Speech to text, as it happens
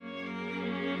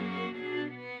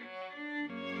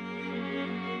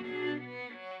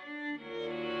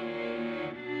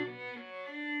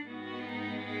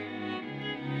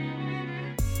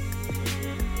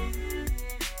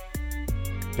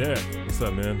Check. What's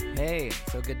up, man? Hey,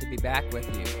 so good to be back with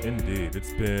you. Indeed.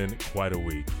 It's been quite a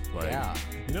week. Yeah.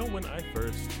 You know, when I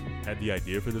first had the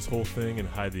idea for this whole thing and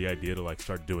had the idea to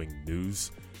start doing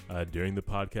news during the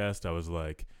podcast, I was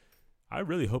like, I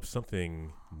really hope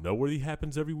something noteworthy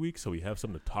happens every week so we have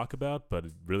something to talk about, but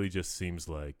it really just seems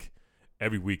like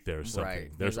every week there's something.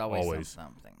 Right. There's always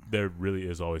something. There really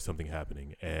is always something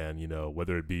happening. And, you know,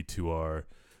 whether it be to our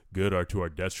good or to our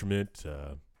detriment,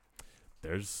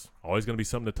 there's always going to be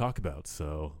something to talk about.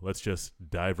 So let's just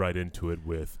dive right into it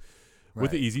with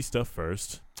the easy stuff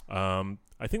first.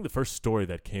 I think the first story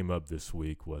that came up this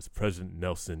week was President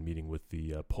Nelson meeting with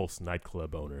the Pulse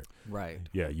nightclub owner. Right.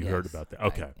 Yeah, you heard about that.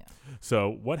 Okay. Yeah. So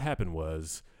what happened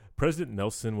was President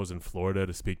Nelson was in Florida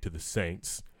to speak to the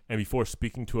Saints. And before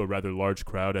speaking to a rather large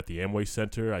crowd at the Amway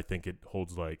Center, I think it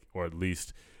holds or at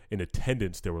least in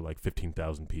attendance, there were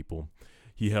 15,000 people.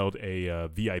 He held a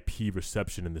VIP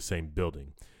reception in the same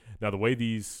building. Now, the way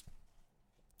these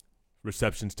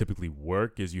receptions typically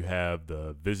work is you have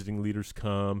the visiting leaders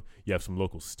come, you have some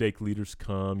local stake leaders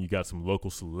come, you got some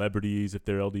local celebrities if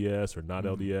they're LDS or not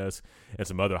LDS, and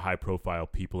some other high-profile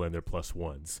people and their plus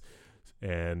ones.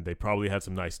 And they probably had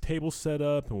some nice tables set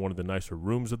up in one of the nicer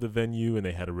rooms of the venue, and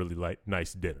they had a really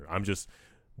nice dinner. I'm just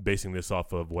basing this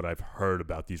off of what I've heard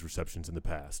about these receptions in the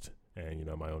past and, you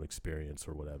know, my own experience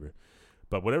or whatever.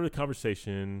 But whatever the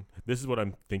conversation, this is what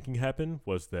I'm thinking happened,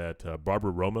 was that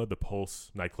Barbara Roma, the Pulse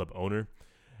nightclub owner,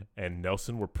 and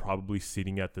Nelson were probably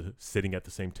sitting at the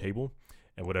same table,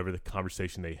 and whatever the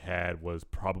conversation they had was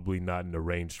probably not an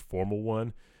arranged formal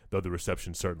one, though the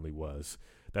reception certainly was.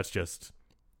 That's just,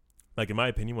 in my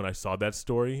opinion, when I saw that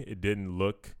story, it didn't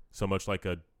look so much like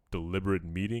a deliberate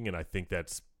meeting, and I think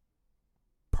that's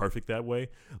perfect that way.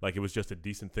 It was just a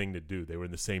decent thing to do. They were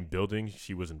in the same building.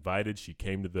 She was invited. She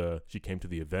came to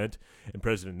the event, and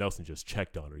President Nelson just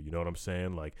checked on her. You know what I'm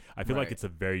saying? I feel like it's a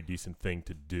very decent thing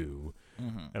to do,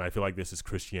 and I feel like this is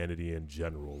Christianity in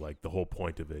general. The whole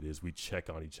point of it is we check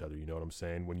on each other. You know what I'm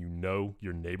saying? When you know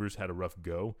your neighbors had a rough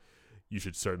go, you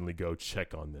should certainly go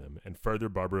check on them. And further,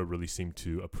 Barbara really seemed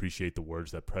to appreciate the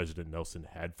words that President Nelson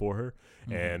had for her,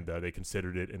 and they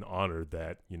considered it an honor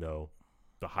that, you know,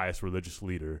 the highest religious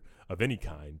leader of any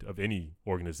kind, of any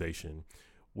organization,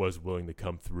 was willing to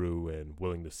come through and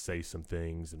willing to say some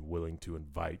things and willing to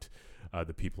invite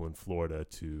the people in Florida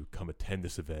to come attend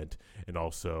this event and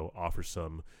also offer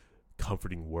some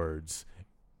comforting words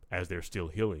as they're still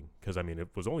healing. Because, I mean, it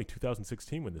was only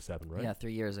 2016 when this happened, right? Yeah,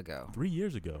 3 years ago. 3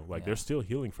 years ago. They're still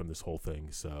healing from this whole thing.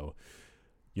 So,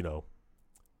 you know,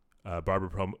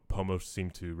 Barbara Pomo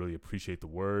seemed to really appreciate the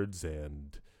words,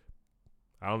 and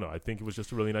I don't know. I think it was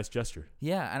just a really nice gesture.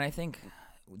 Yeah, and I think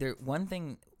one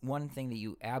thing that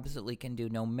you absolutely can do,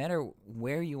 no matter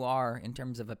where you are in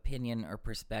terms of opinion or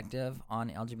perspective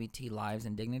on LGBT lives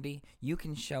and dignity, you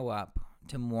can show up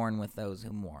to mourn with those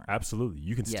who mourn. Absolutely.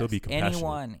 You can still be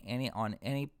compassionate.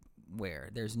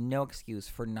 Anywhere. There's no excuse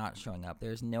for not showing up.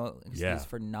 There's no excuse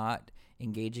for not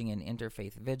engaging in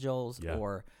interfaith vigils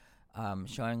or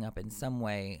showing up in some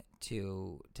way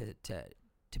to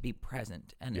be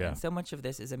present. And so much of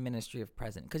this is a ministry of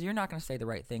present, because you're not going to say the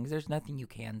right things. There's nothing you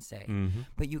can say,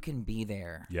 but you can be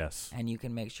there. Yes. And you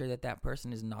can make sure that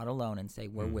person is not alone and say,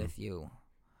 we're with you.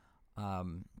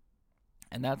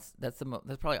 And that's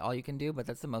probably all you can do, but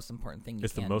that's the most important thing you can do.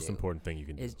 It's the most important thing you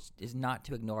can do. Is not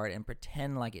to ignore it and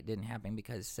pretend like it didn't happen,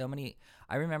 because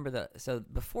I remember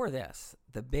before this,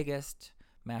 the biggest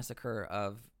massacre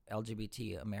of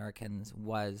LGBT Americans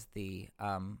was the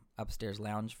upstairs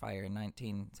lounge fire in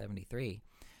 1973,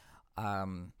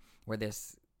 where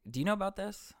do you know about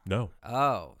this? No.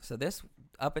 Oh, so this,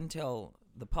 up until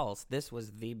the Pulse, this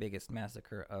was the biggest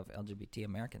massacre of LGBT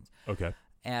Americans. Okay.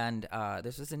 And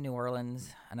this was in New Orleans,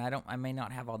 and I may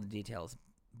not have all the details,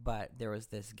 but there was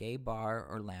this gay bar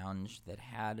or lounge that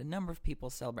had a number of people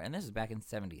celebrate, and this is back in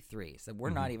 73, so we're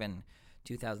not even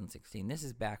 2016. This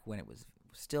is back when it was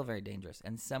still very dangerous,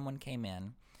 and someone came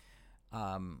in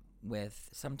with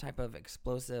some type of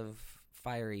explosive,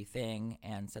 fiery thing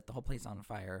and set the whole place on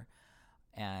fire,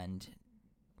 and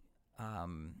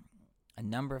a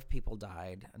number of people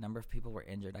died. A number of people were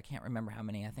injured. I can't remember how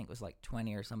many. I think it was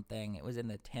 20 or something. It was in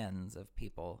the tens of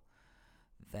people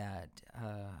that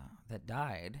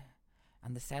died.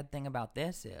 And the sad thing about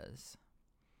this is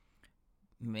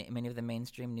many of the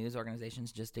mainstream news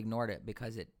organizations just ignored it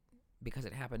because it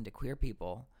happened to queer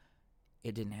people.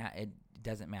 It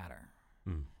doesn't matter.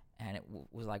 And it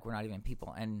was we're not even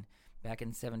people. And back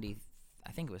in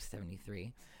I think it was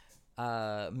 73,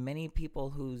 many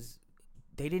people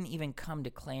they didn't even come to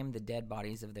claim the dead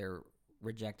bodies of their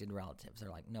rejected relatives. They're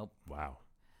like, nope. Wow.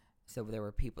 So there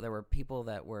were people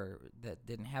that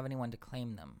didn't have anyone to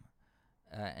claim them,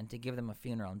 and to give them a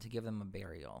funeral and to give them a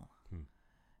burial.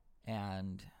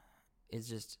 And it's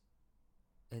just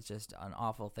an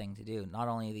awful thing to do. Not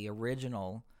only the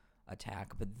original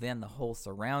attack, but then the whole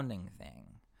surrounding thing.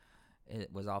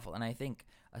 It was awful. And I think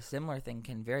a similar thing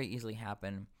can very easily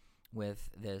happen with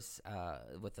this,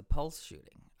 with the Pulse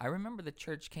shooting. I remember the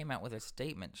church came out with a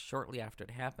statement shortly after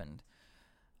it happened,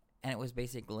 and it was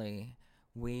basically,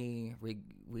 we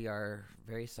are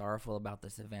very sorrowful about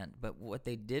this event. But what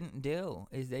they didn't do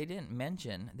is they didn't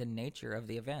mention the nature of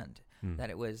the event, that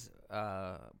it was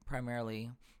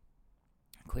primarily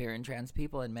queer and trans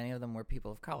people, and many of them were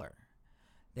people of color.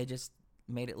 They just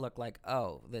made it look like,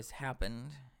 oh, this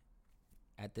happened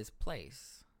at this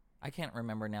place. I can't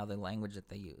remember now the language that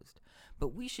they used.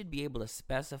 But we should be able to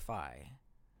specify,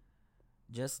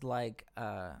 just like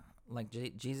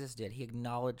Jesus did. He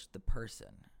acknowledged the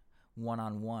person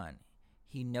one-on-one.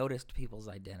 He noticed people's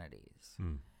identities.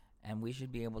 And we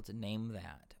should be able to name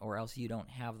that, or else you don't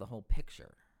have the whole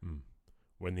picture.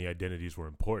 When the identities were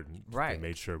important, right, they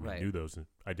made sure we knew those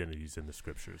identities in the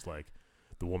scriptures, like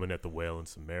the woman at the well in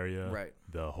Samaria. Right.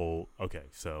 The whole, okay,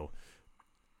 so,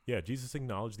 yeah, Jesus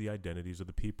acknowledged the identities of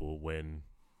the people when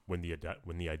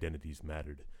the identities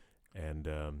mattered. And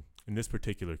in this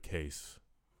particular case,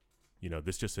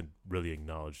 this just really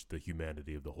acknowledged the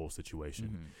humanity of the whole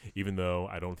situation. Even though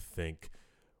I don't think,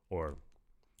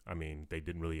 they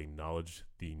didn't really acknowledge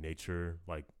the nature,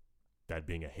 like that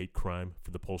being a hate crime for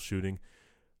the Pulse shooting.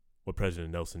 What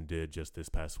President Nelson did just this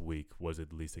past week was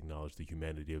at least acknowledge the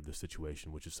humanity of the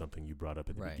situation, which is something you brought up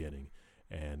at the beginning.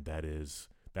 And that is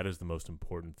the most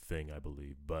important thing, I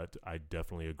believe. But I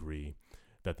definitely agree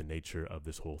that the nature of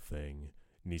this whole thing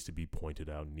needs to be pointed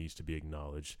out, needs to be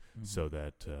acknowledged, so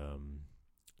that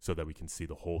we can see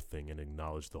the whole thing and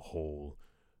acknowledge the whole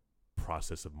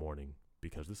process of mourning,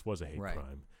 because this was a hate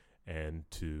crime. And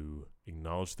to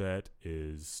acknowledge that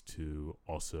is to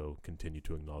also continue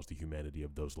to acknowledge the humanity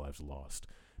of those lives lost,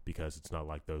 because it's not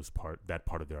like that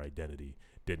part of their identity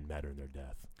didn't matter in their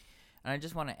death. And I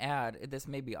just want to add, this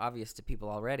may be obvious to people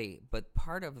already, but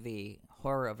part of the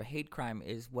horror of a hate crime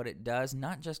is what it does,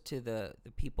 not just to the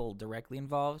people directly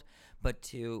involved, but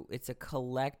it's a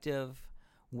collective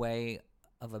way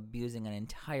of abusing an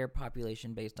entire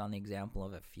population based on the example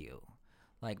of a few.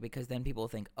 Because then people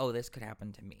think, oh, this could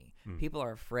happen to me. People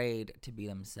are afraid to be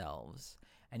themselves.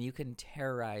 And you can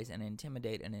terrorize and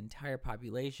intimidate an entire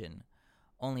population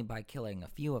only by killing a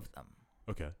few of them.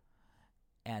 Okay.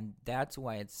 And that's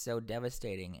why it's so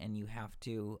devastating, and you have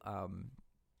to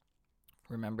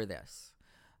remember this.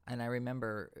 And I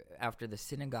remember after the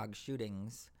synagogue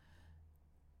shootings,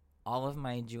 all of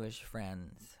my Jewish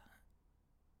friends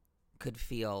could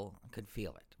feel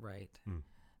it, right?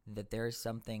 That there's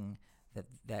something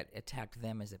that attacked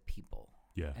them as a people.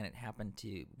 Yeah. And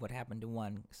what happened to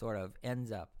one sort of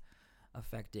ends up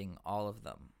affecting all of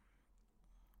them.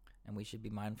 And we should be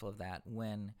mindful of that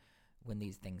when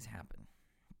these things happen.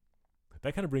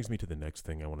 That kind of brings me to the next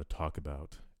thing I want to talk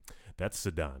about. That's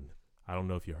Sudan. I don't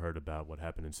know if you heard about what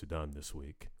happened in Sudan this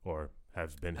week, or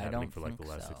has been happening for like the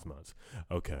last 6 months.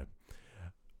 Okay.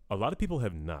 A lot of people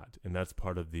have not, and that's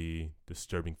part of the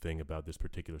disturbing thing about this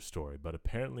particular story. But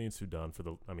apparently in Sudan, for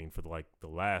the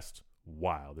last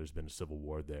while, there's been a civil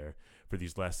war there. For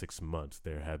these last 6 months,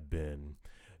 there have been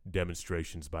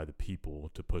demonstrations by the people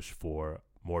to push for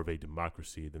more of a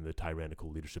democracy than the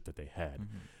tyrannical leadership that they had.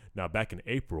 Now, back in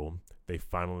April, they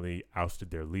finally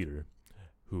ousted their leader,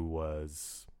 who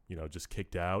was, just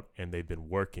kicked out, and they've been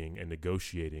working and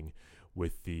negotiating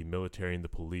with the military and the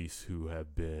police, who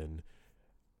have been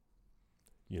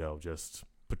just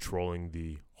patrolling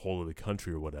the whole of the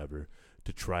country or whatever,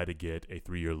 to try to get a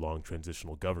 3-year-long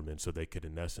transitional government so they could,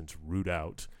 in essence, root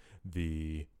out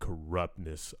the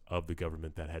corruptness of the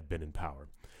government that had been in power.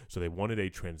 So they wanted a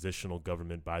transitional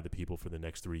government by the people for the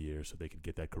next 3 years so they could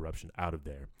get that corruption out of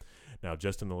there. Now,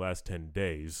 just in the last 10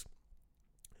 days,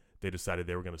 they decided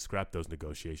they were going to scrap those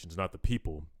negotiations, not the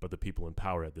people, but the people in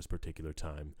power at this particular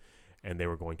time. And they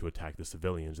were going to attack the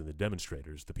civilians and the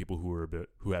demonstrators, the people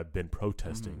who have been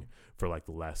protesting for like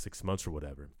the last 6 months or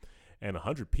whatever. And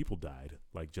 100 people died.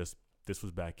 This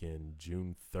was back in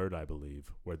June 3rd, I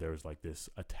believe, where there was like this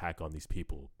attack on these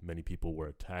people. Many people were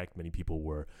attacked. Many people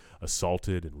were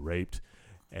assaulted and raped.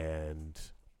 And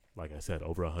like I said,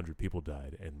 over 100 people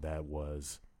died. And that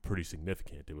was pretty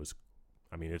significant.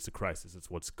 It's a crisis. It's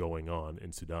what's going on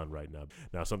in Sudan right now.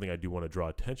 Now, something I do want to draw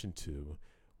attention to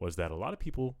was that a lot of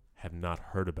people have not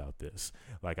heard about this.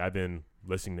 I've been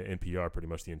listening to NPR pretty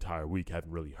much the entire week,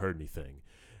 haven't really heard anything.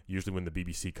 usually when the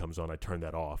BBC comes on, I turn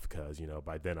that off because,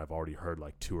 by then I've already heard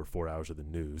like 2 or 4 hours of the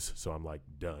news. So I'm like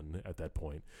done at that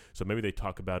point. So maybe they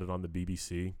talk about it on the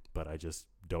BBC, but I just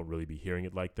don't really be hearing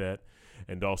it like that.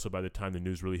 And also by the time the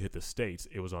news really hit the States,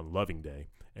 it was on Loving Day.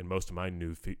 And most of my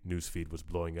news feed was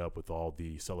blowing up with all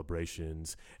the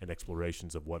celebrations and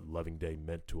explorations of what Loving Day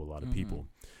meant to a lot of people.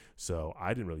 So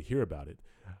I didn't really hear about it.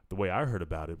 The way I heard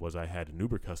about it was I had an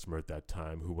Uber customer at that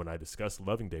time who, when I discussed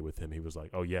Loving Day with him, he was like,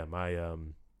 "Oh yeah,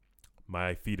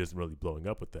 my feed isn't really blowing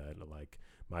up with that. Like,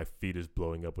 my feed is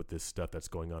blowing up with this stuff that's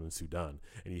going on in Sudan."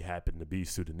 And he happened to be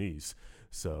Sudanese.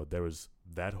 So there was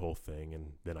that whole thing.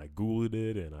 And then I Googled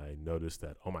it and I noticed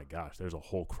that, oh my gosh, there's a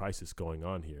whole crisis going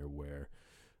on here where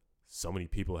so many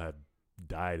people have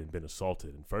died and been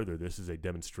assaulted. And further, this is a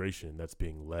demonstration that's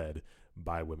being led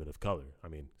by women of color. I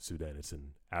mean, Sudan, it's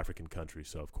an African country,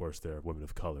 so of course there are women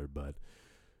of color, but,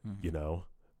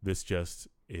 this just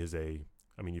is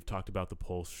you've talked about the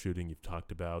Pulse shooting, you've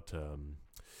talked about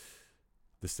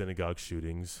the synagogue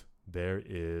shootings.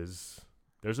 There's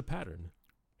a pattern,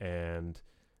 and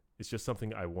it's just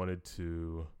something I wanted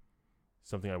to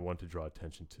draw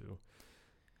attention to.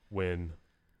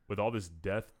 With all this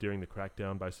death during the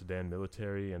crackdown by Sudan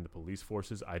military and the police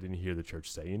forces, I didn't hear the church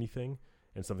say anything.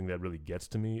 And something that really gets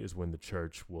to me is when the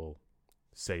church will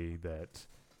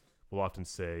often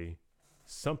say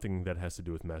something that has to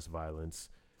do with mass violence,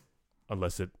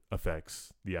 unless it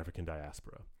affects the African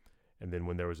diaspora. And then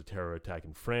when there was a terror attack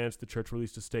in France, the church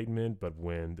released a statement. But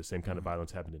when the same kind of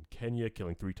violence happened in Kenya,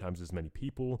 killing 3 times as many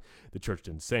people, the church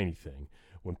didn't say anything.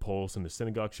 When Pulse and the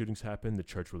synagogue shootings happened, the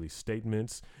church released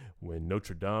statements. When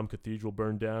Notre Dame Cathedral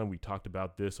burned down, we talked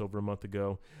about this over a month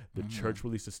ago. The church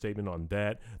released a statement on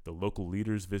that. The local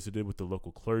leaders visited with the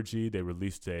local clergy. They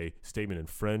released a statement in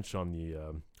French on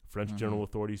the French General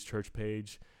Authorities church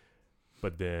page.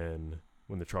 But then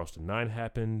when the Charleston 9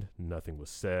 happened, nothing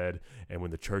was said. And when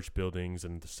the church buildings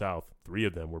in the South, 3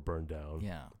 of them were burned down,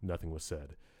 nothing was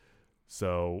said.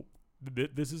 So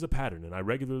this is a pattern, and I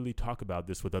regularly talk about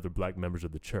this with other black members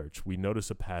of the church. We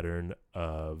notice a pattern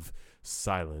of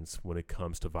silence when it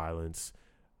comes to violence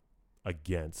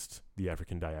against the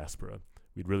African diaspora.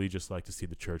 We'd really just like to see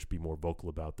the church be more vocal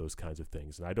about those kinds of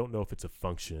things. And I don't know if it's a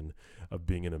function of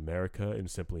being in America and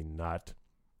simply not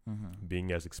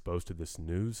being as exposed to this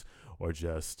news, or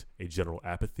just a general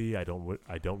apathy. I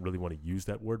don't really want to use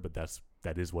that word, but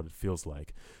that is what it feels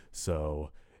like.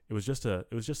 So it was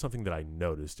just something that I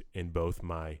noticed in both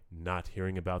my not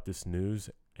hearing about this news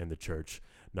and the church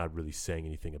not really saying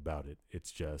anything about it.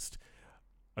 It's just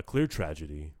a clear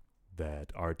tragedy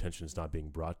that our attention is not being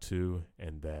brought to,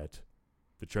 and that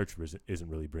the church isn't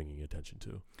really bringing attention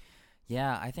to.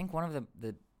 Yeah, I think one of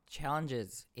the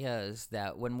challenges is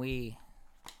that when we,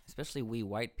 especially we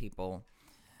white people,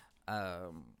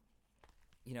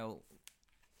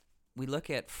 we look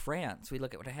at France, we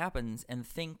look at what happens and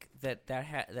think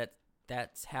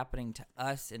that's happening to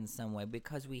us in some way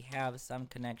because we have some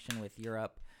connection with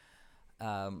Europe,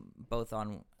 both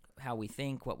on how we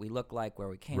think, what we look like, where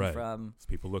we came from,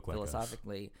 people look like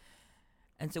philosophically. Us.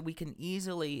 And so we can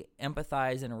easily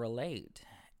empathize and relate.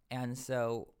 And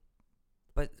so,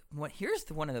 but here's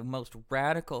one of the most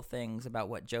radical things about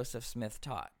what Joseph Smith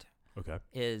taught. Okay.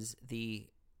 Is that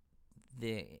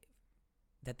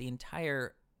the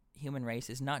entire human race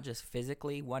is not just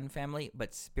physically one family,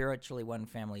 but spiritually one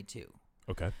family too.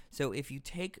 Okay. So if you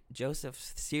take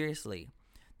Joseph seriously,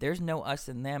 there's no us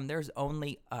and them. There's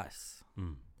only us.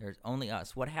 There's only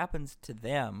us. What happens to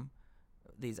them,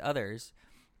 these others,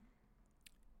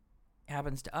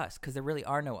 happens to us, because there really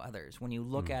are no others. When you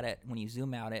look at it, when you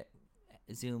zoom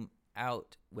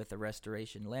out with a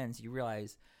restoration lens, you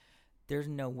realize there's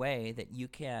no way that you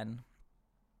can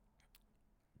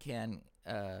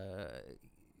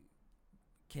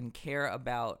care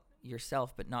about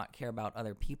yourself but not care about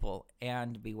other people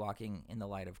and be walking in the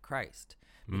light of Christ,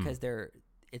 because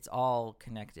it's all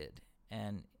connected.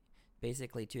 And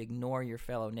basically, to ignore your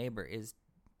fellow neighbor is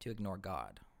to ignore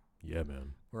God. Yeah,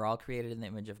 man. We're all created in the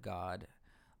image of God.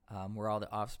 We're all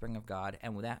the offspring of God,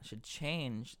 and that should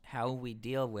change how we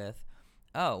deal with,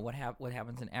 what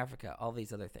happens in Africa, all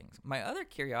these other things. My other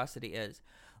curiosity is,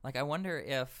 I wonder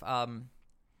if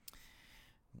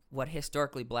what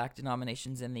historically black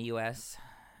denominations in the U.S.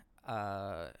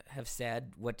 Have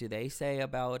said, what do they say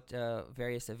about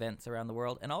various events around the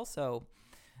world? And also,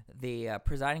 the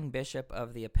presiding bishop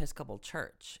of the Episcopal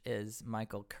Church is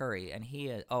Michael Curry, and he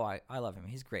is, I love him.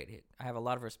 He's great. I have a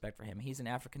lot of respect for him. He's an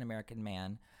African-American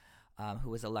man who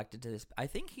was elected to this. I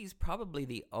think he's probably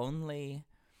the only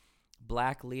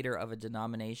black leader of a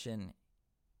denomination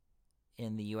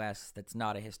in the U.S. that's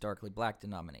not a historically black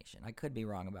denomination. I could be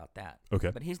wrong about that. Okay.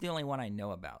 But he's the only one I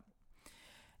know about.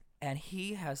 And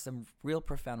he has some real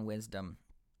profound wisdom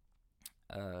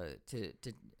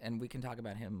and we can talk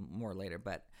about him more later,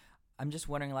 but I'm just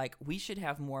wondering, like, we should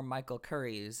have more Michael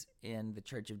Currys in the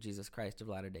Church of Jesus Christ of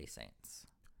Latter-day Saints.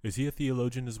 Is he a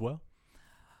theologian as well?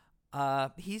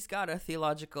 He's got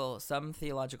some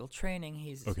theological training.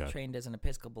 He's trained as an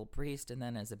Episcopal priest and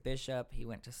then as a bishop. He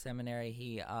went to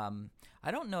seminary.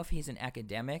 I don't know if he's an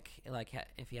academic, like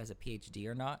if he has a PhD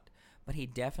or not, but he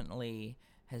definitely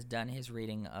has done his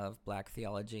reading of black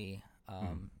theology,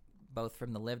 both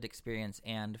from the lived experience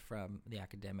and from the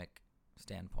academic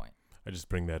standpoint. I just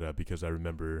bring that up because I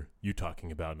remember you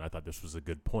talking about, and I thought this was a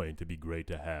good point. It'd be great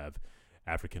to have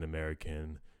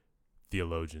African-American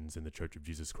theologians in the Church of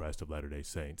Jesus Christ of Latter-day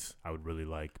Saints. I would really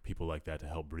like people like that to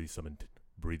help breathe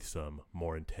some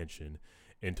more intention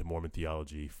into Mormon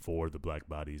theology for the black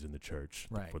bodies in the church,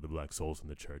 right, for the black souls in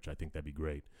the church. I think that'd be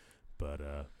great. But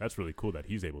that's really cool that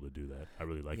he's able to do that. I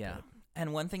really like that.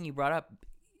 And one thing you brought up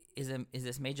is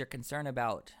this major concern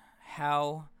about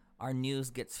how our news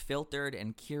gets filtered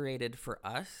and curated for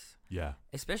us. Yeah.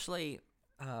 Especially,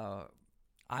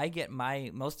 I get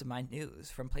most of my news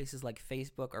from places like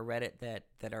Facebook or Reddit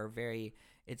that are very.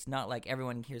 It's not like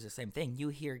everyone hears the same thing.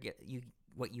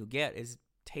 What you get is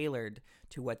tailored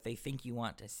to what they think you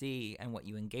want to see and what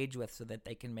you engage with, so that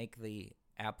they can make the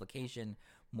application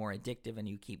more addictive and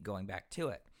you keep going back to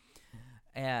it.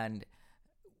 And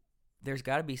there's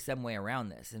got to be some way around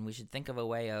this, and we should think of a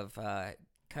way of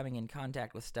coming in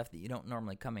contact with stuff that you don't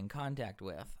normally come in contact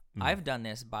with. I've done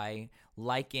this by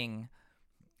liking,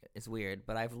 it's weird,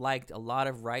 but I've liked a lot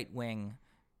of right-wing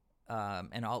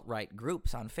and alt-right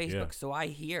groups on Facebook. Yeah. So I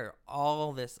hear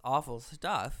all this awful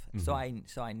stuff, so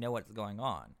I know what's going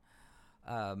on.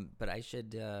 But I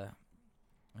should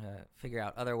figure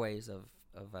out other ways of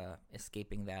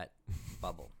escaping that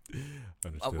bubble.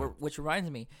 Which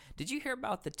reminds me, did you hear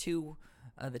about the two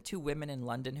women in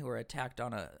London who were attacked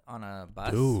on a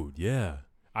bus? Dude, yeah.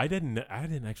 I didn't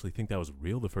actually think that was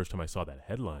real the first time I saw that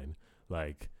headline.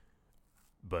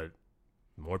 But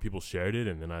more people shared it,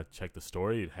 and then I checked the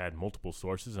story. It had multiple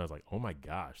sources, and I was like, oh my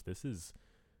gosh, this is...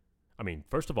 I mean,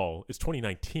 first of all, it's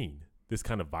 2019. This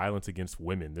kind of violence against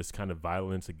women, this kind of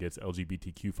violence against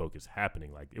LGBTQ folk is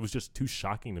happening. Like, it was just too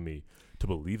shocking to me to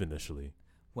believe initially.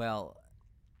 Well,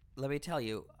 let me tell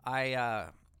you, I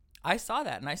saw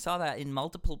that, and I saw that in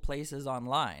multiple places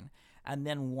online. And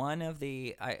then one of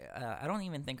the, I don't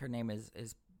even think her name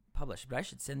is published, but I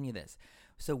should send you this.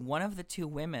 So one of the two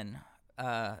women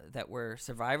that were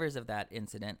survivors of that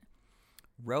incident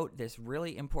wrote this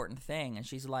really important thing, and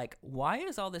she's like, why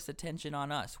is all this attention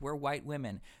on us? We're white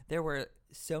women. There were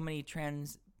so many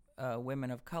trans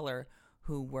women of color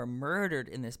who were murdered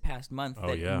in this past month.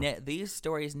 These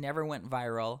stories never went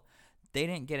viral. They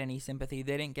didn't get any sympathy.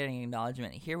 They didn't get any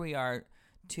acknowledgement. Here we are,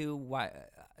 two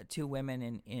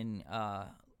women in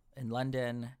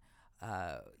London.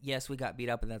 Yes, we got beat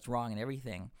up, and that's wrong and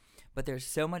everything. But there's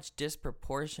so much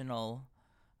disproportional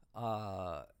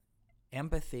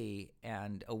empathy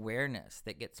and awareness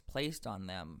that gets placed on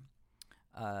them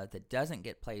that doesn't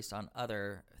get placed on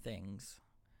other things,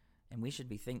 and we should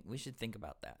think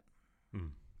about that.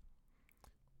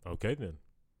 Okay, then.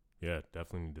 Yeah,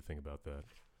 definitely need to think about that.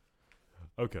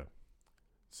 Okay,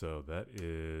 so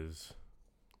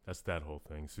that's that whole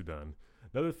thing, Sudan.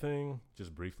 Another thing,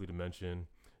 just briefly to mention,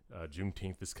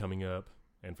 Juneteenth is coming up,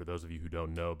 and for those of you who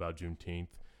don't know about Juneteenth,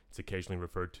 it's occasionally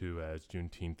referred to as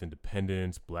Juneteenth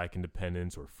Independence, Black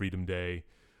Independence, or Freedom Day.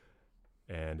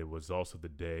 And it was also the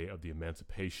day of the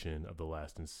emancipation of the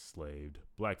last enslaved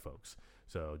black folks.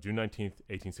 So June 19th,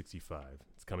 1865,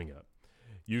 it's coming up.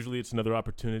 Usually it's another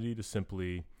opportunity to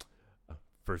simply,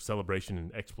 for celebration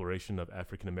and exploration of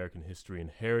African American history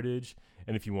and heritage.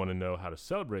 And if you want to know how to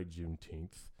celebrate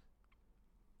Juneteenth,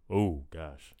 oh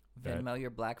gosh. Venmo your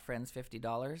black friends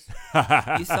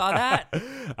 $50. You saw that?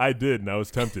 I did, and I was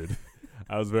tempted.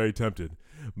 I was very tempted.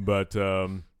 But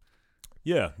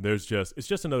yeah, it's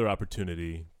just another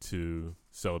opportunity to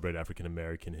celebrate African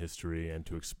American history and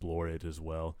to explore it as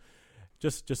well.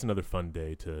 Just another fun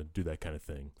day to do that kind of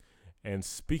thing. And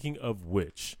speaking of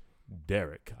which,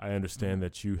 Derek, I understand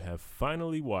that you have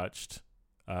finally watched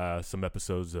some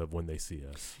episodes of When They See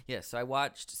Us. Yes, so I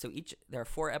watched. There are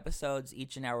 4 episodes,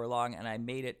 each an hour long, and I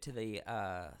made it to the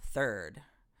 3rd,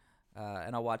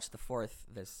 and I'll watch the 4th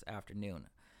this afternoon.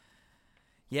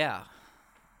 Yeah,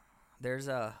 there's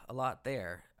a lot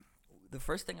there. The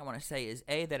first thing I want to say is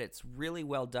that it's really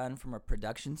well done from a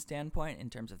production standpoint in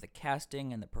terms of the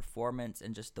casting and the performance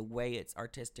and just the way it's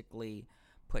artistically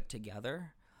put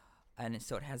together, and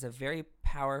so it has a very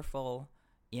powerful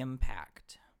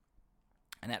impact.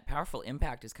 And that powerful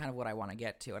impact is kind of what I want to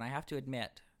get to. And I have to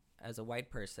admit, as a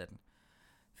white person,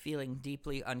 feeling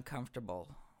deeply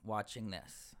uncomfortable watching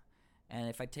this. And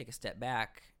if I take a step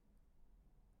back,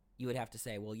 you would have to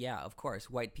say, well, yeah, of course,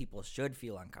 white people should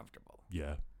feel uncomfortable.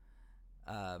 Yeah.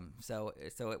 So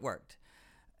it worked.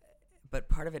 But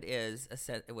part of it is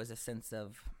it was a sense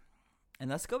of, and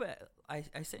let's go back. I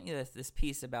sent you this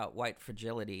piece about white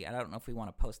fragility. I don't know if we want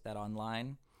to post that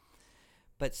online.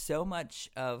 But so much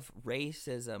of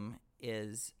racism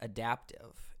is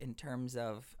adaptive in terms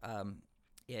of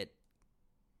it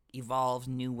evolves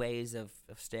new ways of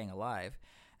staying alive.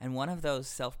 And one of those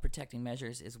self-protecting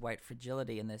measures is white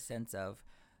fragility, in the sense of,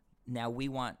 now we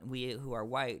who are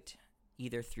white,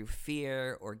 either through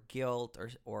fear or guilt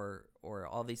or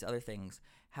all these other things,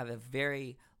 have a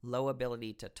very low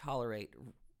ability to tolerate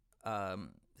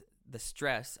the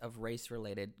stress of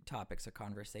race-related topics or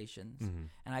conversations. Mm-hmm.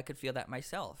 And I could feel that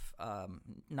myself.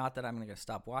 Not that I'm going to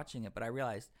stop watching it, but I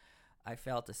realized I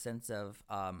felt a sense of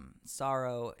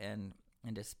sorrow and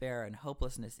despair and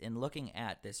hopelessness in looking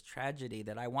at this tragedy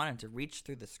that I wanted to reach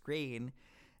through the screen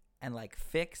and like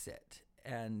fix it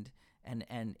and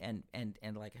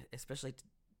like, especially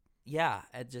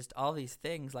just all these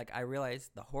things. Like, I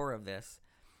realized the horror of this,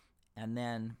 and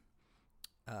then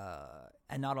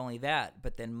and not only that,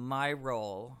 but then my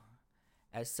role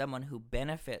as someone who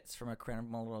benefits from a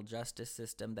criminal justice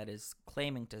system that is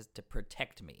claiming to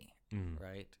protect me,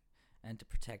 right? And to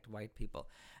protect white people.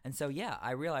 And so,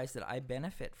 I realized that I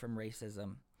benefit from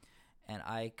racism, and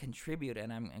I contribute,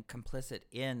 and I'm complicit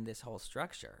in this whole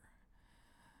structure.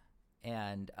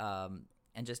 And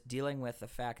just dealing with the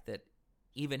fact that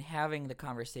even having the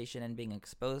conversation and being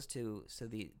exposed to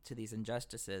these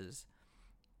injustices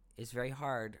is very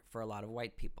hard for a lot of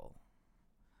white people.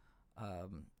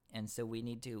 And so we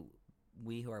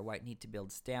who are white need to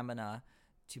build stamina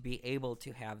to be able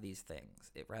to have these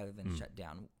things rather than shut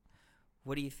down.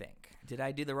 What do you think? Did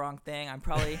I do the wrong thing? I'm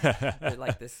probably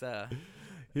like this.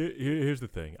 Here's the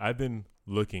thing. I've been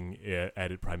looking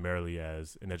at it primarily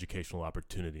as an educational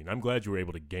opportunity, and I'm glad you were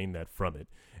able to gain that from it.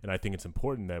 And I think it's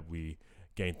important that we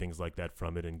gain things like that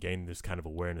from it and gain this kind of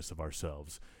awareness of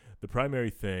ourselves. The primary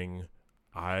thing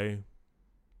I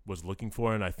was looking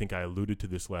for, and I think I alluded to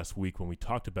this last week when we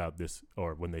talked about this,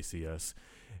 or when they see us,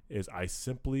 is I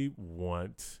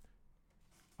want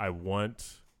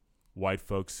white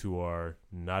folks who are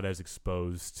not as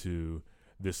exposed to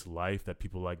this life that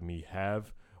people like me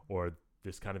have, or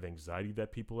this kind of anxiety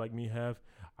that people like me have.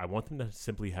 I want them to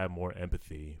simply have more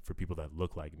empathy for people that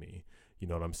look like me. You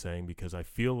know what I'm saying? Because I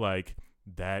feel like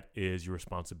that is your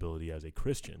responsibility as a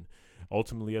Christian.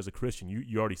 Ultimately, as a Christian,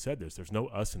 you already said this. There's no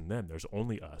us and them. There's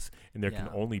only us. And there can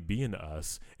only be an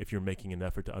us if you're making an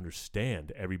effort to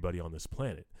understand everybody on this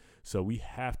planet. So we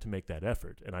have to make that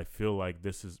effort. And I feel like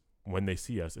this is, when they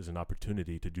see us, is an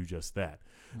opportunity to do just that.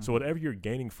 Mm-hmm. So whatever you're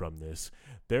gaining from this,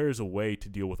 there is a way to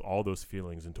deal with all those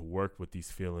feelings and to work with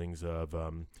these feelings of,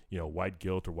 white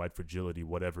guilt or white fragility,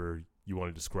 whatever you want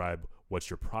to describe what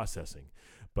you're processing.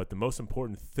 But the most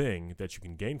important thing that you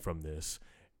can gain from this,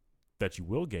 that you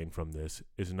will gain from this,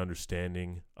 is an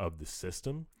understanding of the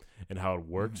system and how it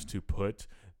works to put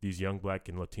these young Black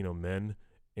and Latino men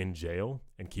in jail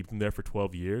and keep them there for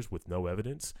 12 years with no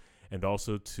evidence, and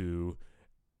also to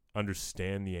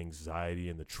understand the anxiety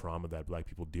and the trauma that Black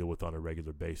people deal with on a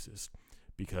regular basis.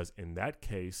 Because in that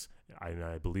case, and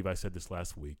I believe I said this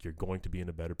last week, you're going to be in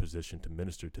a better position to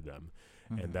minister to them.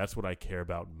 Mm-hmm. And that's what I care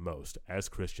about most. As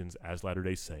Christians, as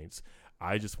Latter-day Saints,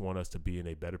 I just want us to be in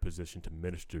a better position to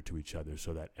minister to each other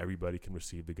so that everybody can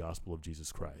receive the gospel of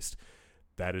Jesus Christ.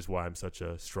 That is why I'm such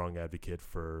a strong advocate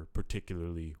for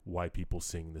particularly white people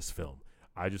seeing this film.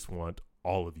 I just want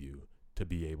all of you to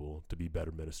be able to be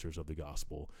better ministers of the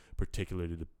gospel,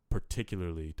 particularly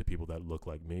to people that look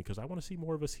like me, because I want to see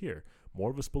more of us here.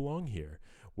 More of us belong here.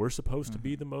 We're supposed to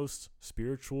be the most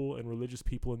spiritual and religious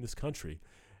people in this country.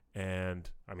 And,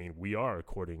 I mean, we are,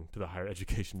 according to the Higher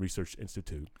Education Research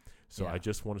Institute. So I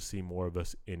just want to see more of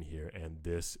us in here, and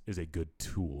this is a good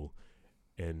tool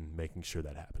in making sure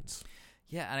that happens.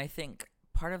 Yeah, and I think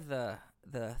part of the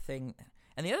thing,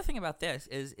 and the other thing about this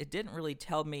is it didn't really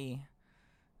tell me,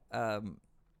 because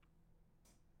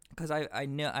I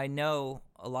know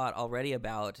a lot already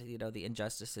about the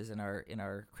injustices in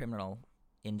our criminal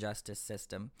injustice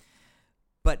system,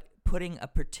 but putting a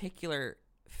particular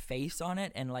face on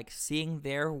it and like seeing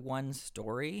their one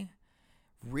story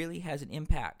really has an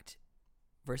impact.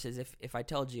 Versus if I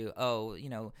told you,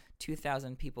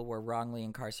 2,000 people were wrongly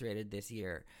incarcerated this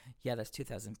year. Yeah, that's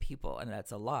 2,000 people, and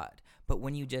that's a lot. But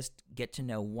when you just get to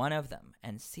know one of them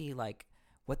and see like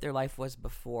what their life was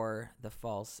before the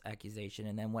false accusation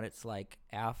and then what it's like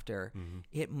after,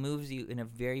 it moves you in a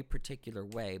very particular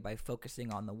way by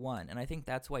focusing on the one. And I think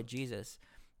that's why Jesus,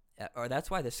 or that's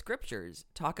why the scriptures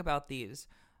talk about these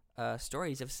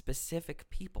stories of specific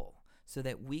people so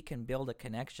that we can build a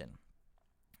connection.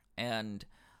 And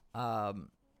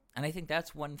I think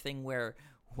that's one thing where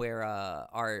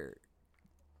our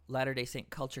Latter-day Saint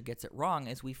culture gets it wrong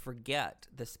is we forget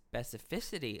the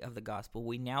specificity of the gospel.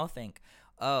 We now think,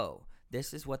 oh,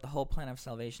 this is what the whole plan of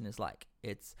salvation is like.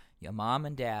 It's your mom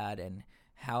and dad and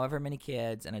however many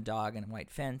kids and a dog and a white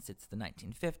fence. It's the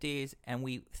 1950s. And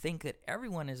we think that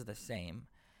everyone is the same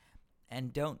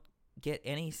and don't get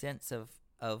any sense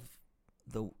of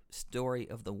the story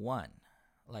of the one.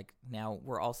 Like now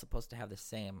we're all supposed to have the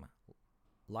same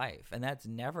life. And that's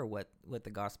never what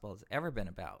the gospel has ever been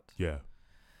about. Yeah.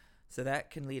 So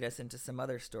that can lead us into some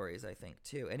other stories, I think,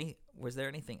 too. Was there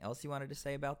anything else you wanted to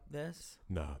say about this?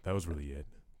 No, that was really it.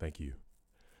 Thank you.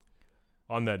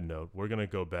 On that note, we're going to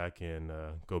go back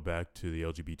to the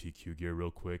LGBTQ gear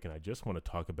real quick, and I just want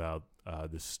to talk about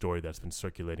this story that's been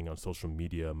circulating on social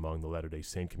media among the Latter-day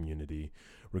Saint community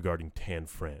regarding Tan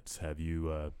France. Have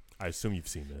you, I assume you've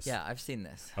seen this. Yeah, I've seen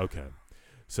this. Okay.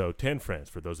 So Tan France,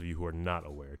 for those of you who are not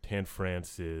aware, Tan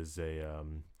France is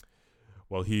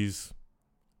he's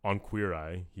on Queer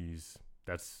Eye.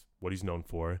 That's what he's known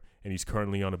for, and he's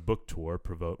currently on a book tour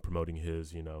promoting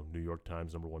his, New York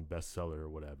Times #1 bestseller or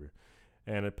whatever.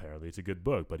 And apparently it's a good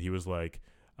book, but he was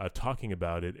talking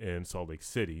about it in Salt Lake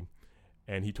City,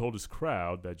 and he told his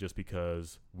crowd that just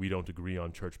because we don't agree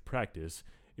on church practice,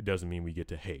 it doesn't mean we get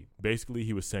to hate. Basically,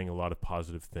 he was saying a lot of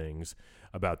positive things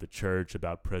about the church,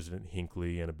 about President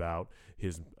Hinckley, and about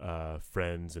his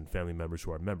friends and family members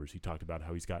who are members. He talked about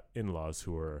how he's got in-laws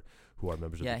who are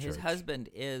members of the church. Yeah, his husband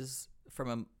is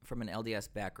from an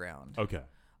LDS background. Okay.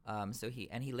 So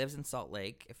he lives in Salt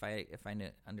Lake, if I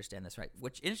understand this right,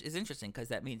 which is interesting because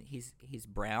that means he's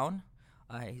brown.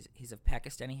 He's of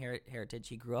Pakistani heritage.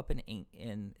 He grew up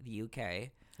in the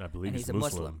UK. I believe and he's a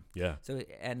Muslim. Yeah. So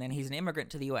and then he's an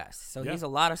immigrant to the US. So yeah. he's a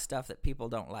lot of stuff that people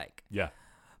don't like. Yeah.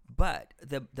 But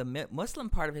the Muslim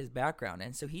part of his background,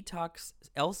 and so he talks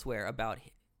elsewhere about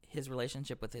his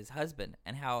relationship with his husband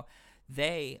and how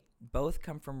they both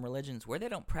come from religions where they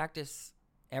don't practice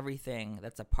everything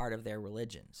that's a part of their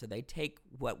religion. So they take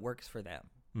what works for them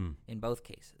in both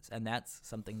cases, and that's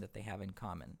something that they have in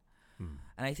common.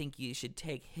 And I think you should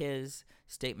take his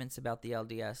statements about the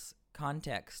LDS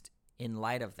context in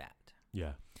light of that.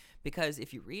 Yeah. Because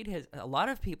if you read a lot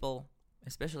of people,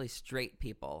 especially straight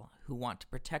people, who want to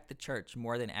protect the church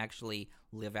more than actually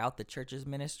live out the church's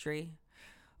ministry,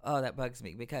 oh, that bugs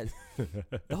me because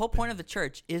the whole point of the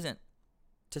church isn't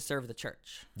to serve the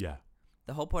church. Yeah.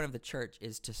 The whole point of the church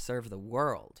is to serve the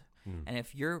world. And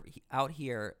if you're out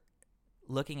here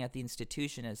looking at the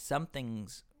institution as something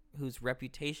whose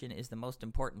reputation is the most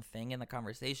important thing in the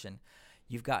conversation,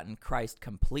 you've gotten Christ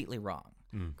completely wrong.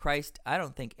 Christ, I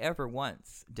don't think, ever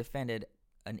once defended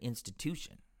an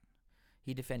institution.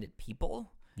 He defended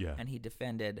people, and he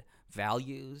defended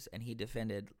values, and he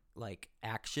defended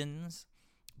actions,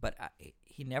 but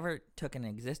he never took an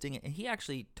existing, and he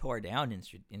actually tore down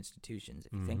institutions,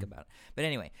 if you think about it. But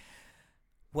anyway,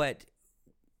 what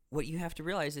you have to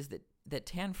realize is that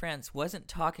Tan France wasn't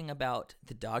talking about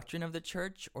the doctrine of the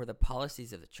church or the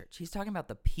policies of the church. He's talking about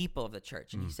the people of the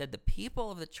church. And he said the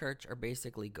people of the church are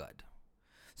basically good.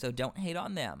 So don't hate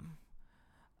on them.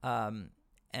 And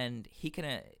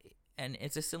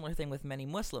it's a similar thing with many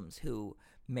Muslims who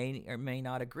may or may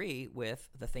not agree with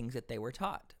the things that they were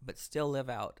taught, but still live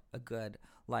out a good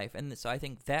life. And so I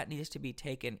think that needs to be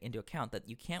taken into account, that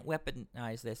you can't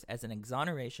weaponize this as an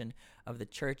exoneration of the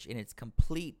church in its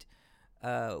complete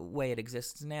way it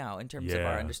exists now in terms of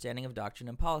our understanding of doctrine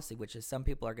and policy, which is some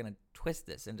people are going to twist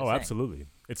this into saying. Absolutely.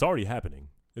 It's already happening.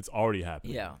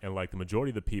 Yeah. And the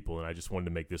majority of the people, and I just wanted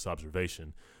to make this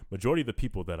observation, majority of the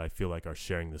people that I feel like are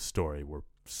sharing this story were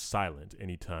silent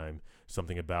anytime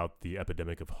something about the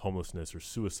epidemic of homelessness or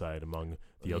suicide among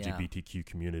the LGBTQ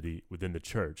community within the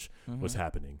church was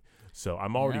happening. So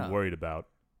I'm already worried about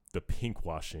the pink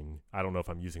washing. I don't know if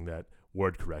I'm using that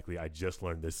word correctly. I just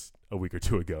learned this a week or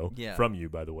two ago from you,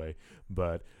 by the way.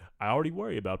 But I already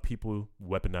worry about people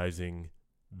weaponizing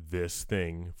this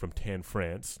thing from Tan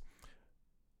France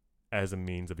as a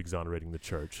means of exonerating the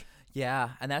church. Yeah,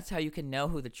 and that's how you can know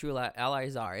who the true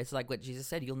allies are. It's like what Jesus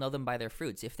said, you'll know them by their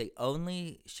fruits. If they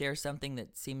only share something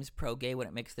that seems pro-gay when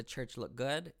it makes the church look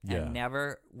good, and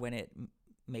never when it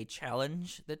may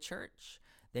challenge the church,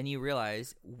 then you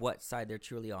realize what side they're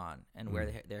truly on and where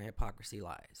their hypocrisy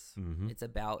lies. It's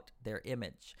about their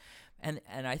image. And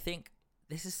I think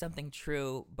this is something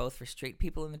true both for straight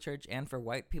people in the church and for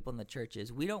white people in the church,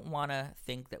 is we don't want to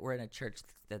think that we're in a church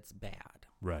that's bad.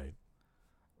 Right.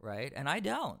 Right? And I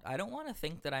don't want to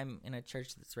think that I'm in a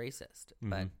church that's racist,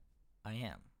 but I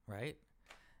am, right?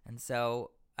 And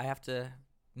so I have to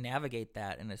navigate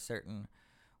that in a certain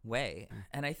way.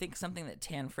 And I think something that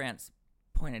Tan France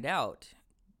pointed out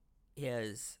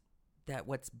is that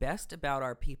what's best about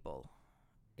our people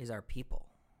is our people.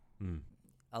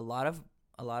 A lot of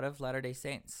Latter-day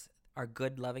Saints are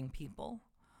good, loving people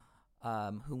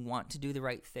who want to do the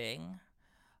right thing,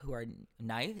 who are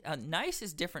nice. Nice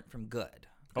is different from good.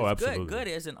 Oh, absolutely. Good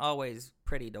isn't always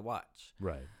pretty to watch.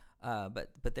 Right.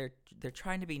 But they're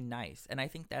trying to be nice, and I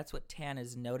think that's what Tan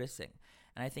is noticing.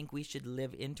 And I think we should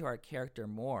live into our character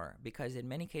more, because in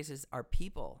many cases, our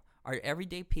people, our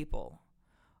everyday people,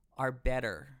 are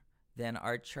better than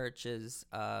our church's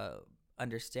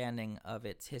understanding of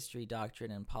its history,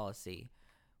 doctrine, and policy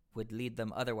would lead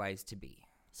them otherwise to be.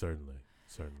 Certainly.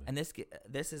 And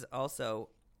this is also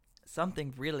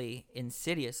something really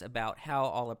insidious about how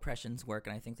all oppressions work,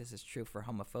 and I think this is true for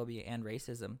homophobia and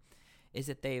racism, is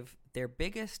that their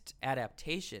biggest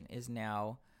adaptation is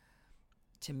now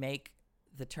to make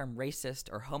the term racist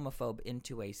or homophobe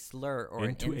into a slur or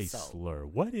an insult. Into a slur.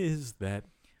 What is that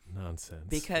nonsense?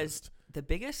 Because the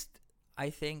biggest, I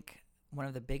think, one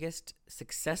of the biggest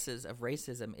successes of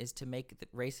racism is to make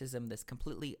racism this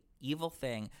completely evil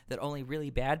thing that only really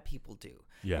bad people do.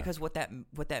 Yeah. Because what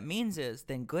that means is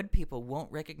then good people won't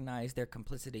recognize their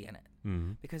complicity in it.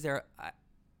 Because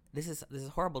this is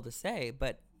horrible to say,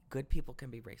 but good people can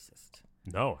be racist.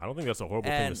 No, I don't think that's a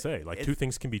horrible thing to say. Like, two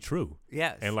things can be true.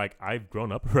 Yes. And like, I've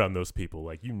grown up around those people.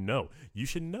 Like, you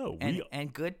should know.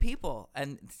 And good people.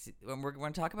 And when we're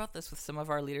going to talk about this with some of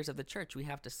our leaders of the church, we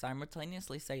have to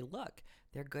simultaneously say, look,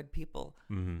 they're good people,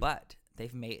 but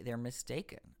they're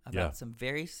mistaken about some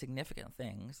very significant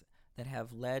things that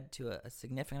have led to a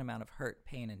significant amount of hurt,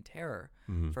 pain, and terror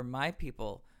for my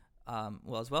people,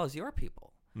 as well as your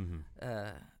people.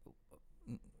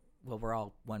 Well, we're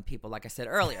all one people, like I said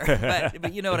earlier,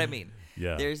 but you know what I mean.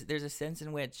 Yeah. There's a sense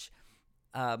in which,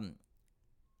 and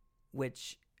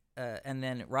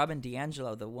then Robin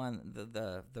DiAngelo,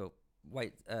 the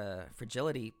white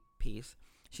fragility piece,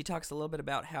 she talks a little bit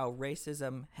about how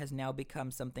racism has now become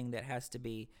something that has to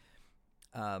be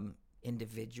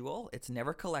individual. It's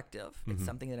never collective. It's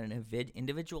something that an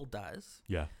individual does.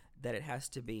 Yeah. That it has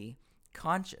to be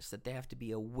conscious, that they have to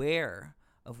be aware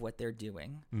of what they're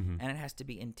doing, and it has to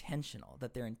be intentional,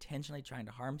 that they're intentionally trying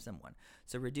to harm someone.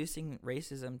 So reducing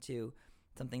racism to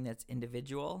something that's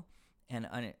individual and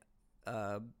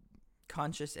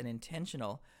conscious and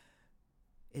intentional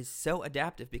is so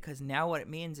adaptive, because now what it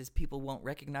means is people won't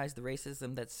recognize the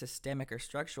racism that's systemic or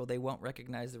structural. They won't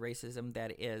recognize the racism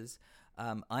that is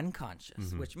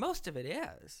unconscious, which most of it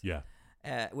is. Yeah.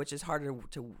 Which is harder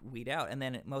to weed out. And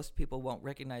then most people won't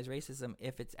recognize racism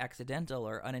if it's accidental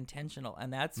or unintentional.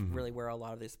 And that's really where a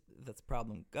lot of this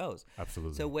problem goes.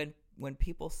 Absolutely. So when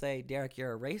people say, Derek,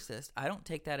 you're a racist, I don't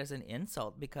take that as an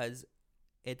insult, because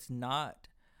it's not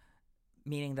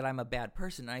meaning that I'm a bad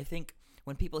person. And I think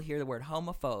when people hear the word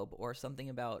homophobe or something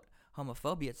about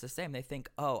homophobia, it's the same. They think,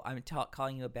 oh, I'm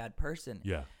calling you a bad person.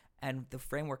 Yeah. And the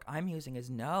framework I'm using is,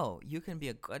 no, you can be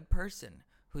a good person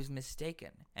who's mistaken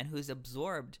and who's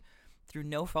absorbed through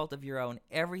no fault of your own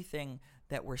everything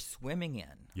that we're swimming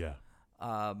in. Yeah.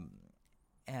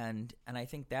 And I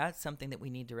think that's something that we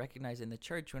need to recognize in the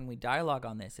church when we dialogue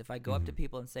on this. If I go up to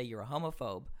people and say you're a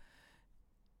homophobe,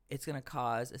 it's going to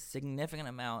cause a significant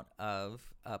amount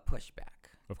of pushback.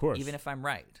 Of course. Even if I'm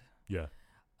right. Yeah.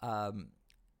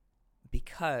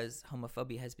 Because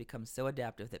homophobia has become so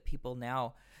adaptive that people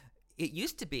now, it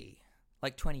used to be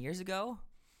like 20 years ago,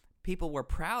 people were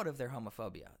proud of their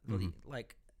homophobia.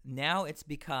 Like now it's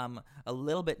become a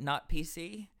little bit not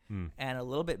PC and a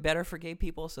little bit better for gay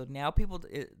people. So now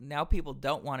people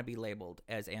don't want to be labeled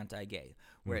as anti-gay.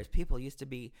 Whereas people used to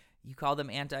be, you call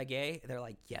them anti-gay, they're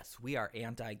like, yes, we are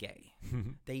anti-gay.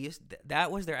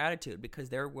 That was their attitude, because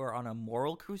they were on a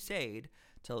moral crusade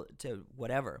to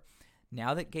whatever.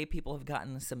 Now that gay people have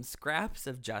gotten some scraps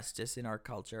of justice in our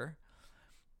culture,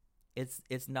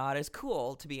 it's not as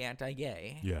cool to be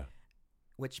anti-gay. Yeah.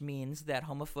 Which means that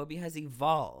homophobia has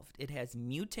evolved. It has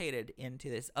mutated into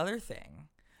this other thing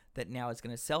that now is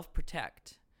going to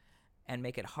self-protect and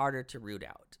make it harder to root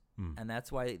out. And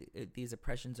that's why these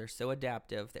oppressions are so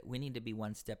adaptive that we need to be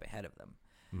one step ahead of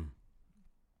them.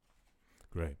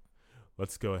 Great.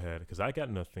 Let's go ahead, because I got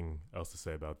nothing else to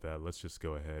say about that. Let's just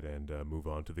go ahead and move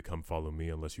on to the Come Follow Me,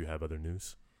 unless you have other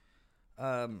news.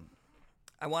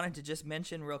 I wanted to just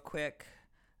mention real quick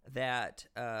that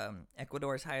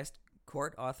Ecuador's highest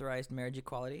court authorized marriage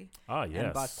equality. Ah, yes.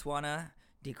 And Botswana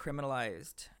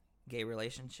decriminalized gay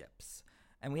relationships.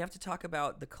 And we have to talk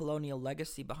about the colonial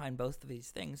legacy behind both of these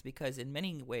things, because in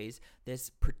many ways, this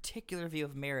particular view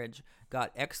of marriage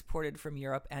got exported from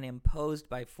Europe and imposed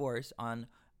by force on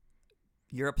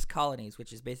Europe's colonies,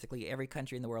 which is basically every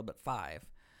country in the world but 5.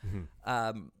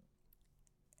 Mm-hmm.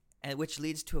 And which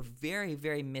leads to a very,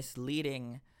 very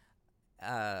misleading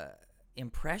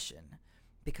impression,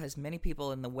 because many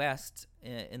people in the West,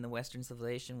 in the Western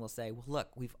civilization, will say, well, look,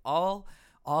 we've all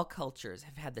cultures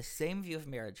have had the same view of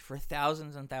marriage for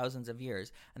thousands and thousands of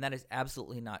years, and that is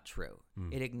absolutely not true.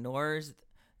 It ignores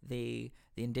the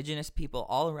indigenous people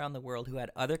all around the world who had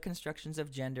other constructions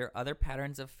of gender, other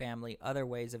patterns of family, other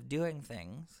ways of doing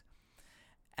things,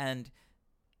 and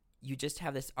you just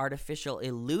have this artificial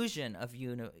illusion of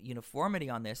uniformity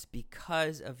on this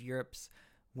because of Europe's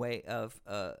way of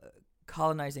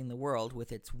colonizing the world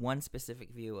with its one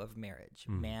specific view of marriage,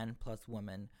 man plus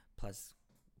woman plus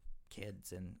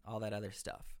kids and all that other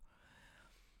stuff.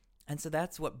 And so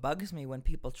that's what bugs me when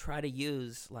people try to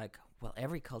use, like, well,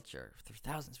 every culture for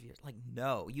thousands of years. Like,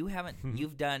 no, you haven't.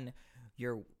 You've done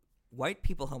your white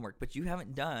people homework, but you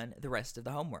haven't done the rest of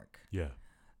the homework. Yeah.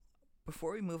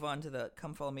 Before we move on to the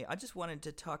Come Follow Me, I just wanted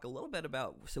to talk a little bit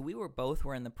about, so we were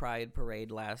in the Pride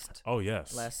Parade last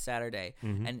Saturday.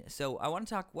 Mm-hmm. And so I want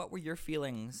to talk, what were your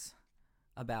feelings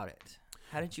about it?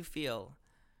 How did you feel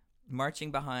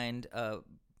marching behind a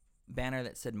banner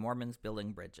that said Mormons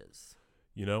building bridges?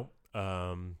 You know,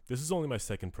 this is only my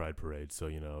second Pride Parade, so,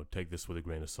 you know, take this with a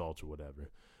grain of salt or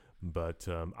whatever. But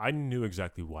I knew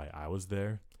exactly why I was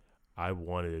there. I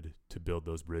wanted to build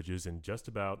those bridges, and just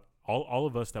about all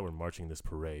of us that were marching this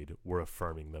parade were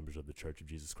affirming members of the Church of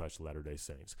Jesus Christ of Latter-day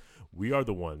Saints. We are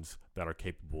the ones that are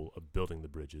capable of building the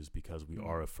bridges because we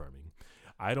are affirming.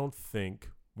 I don't think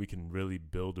we can really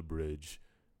build a bridge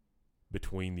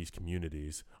between these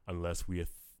communities unless we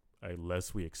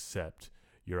accept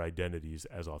your identities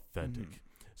as authentic. Mm-hmm.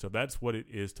 So that's what it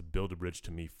is to build a bridge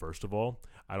to me, first of all.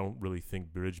 I don't really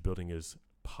think bridge building is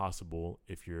possible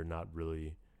if you're not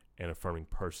really an affirming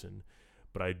person.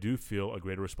 But I do feel a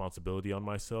greater responsibility on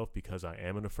myself, because I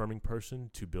am an affirming person,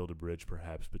 to build a bridge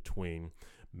perhaps between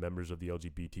members of the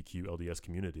LGBTQ LDS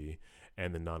community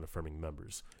and the non-affirming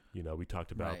members. You know, we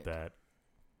talked about that.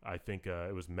 I think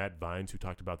it was Matt Vines who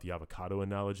talked about the avocado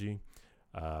analogy.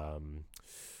 And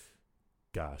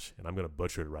I'm going to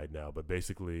butcher it right now, but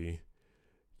basically,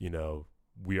 you know,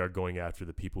 we are going after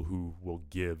the people who will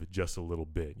give just a little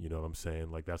bit. You know what I'm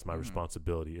saying? Like, that's my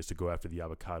responsibility, is to go after the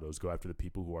avocados, go after the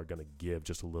people who are going to give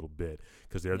just a little bit,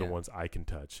 because they're the ones I can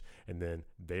touch. And then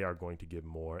they are going to give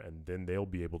more, and then they'll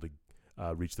be able to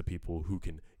reach the people who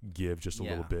can give just a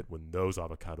little bit when those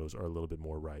avocados are a little bit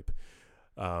more ripe.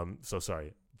 So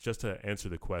sorry, just to answer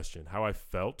the question, how I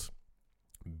felt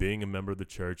being a member of the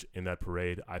church in that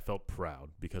parade, I felt proud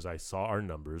because I saw our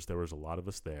numbers. There was a lot of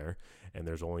us there, and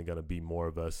there's only going to be more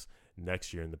of us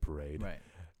next year in the parade. Right.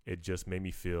 It just made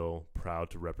me feel proud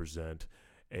to represent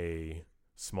a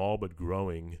small but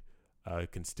growing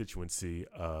constituency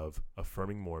of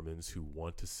affirming Mormons who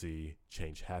want to see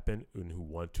change happen and who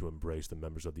want to embrace the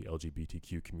members of the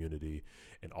LGBTQ community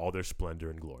in all their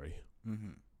splendor and glory.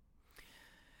 Mm-hmm.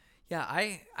 Yeah,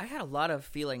 I had a lot of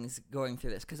feelings going through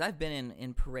this, because I've been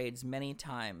in parades many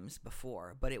times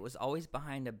before, but it was always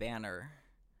behind a banner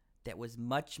that was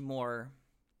much more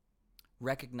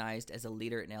recognized as a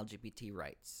leader in LGBT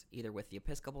rights, either with the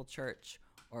Episcopal Church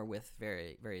or with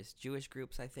various Jewish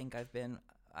groups. I think I've been,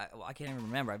 I can't even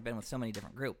remember, I've been with so many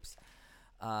different groups.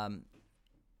 And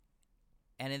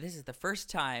this is the first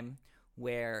time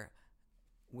where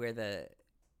the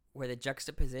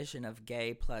juxtaposition of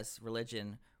gay plus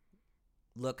religion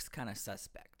looks kind of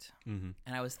suspect. Mm-hmm.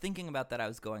 And I was thinking about that. I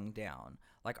was going down.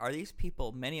 Like, are these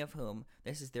people, many of whom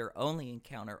this is their only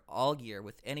encounter all year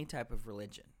with any type of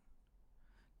religion?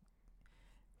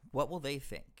 What will they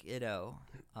think? You know,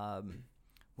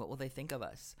 what will they think of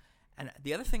us? And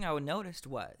the other thing I noticed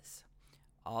was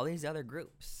all these other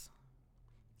groups.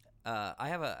 I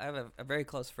have a very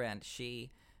close friend.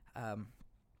 She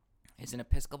is an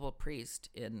Episcopal priest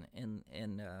in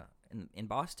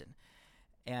Boston.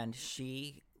 And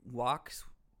she walks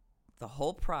the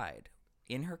whole Pride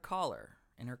in her collar,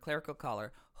 in her clerical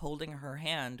collar, holding her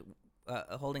hand,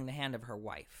 holding the hand of her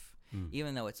wife,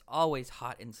 even though it's always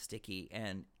hot and sticky,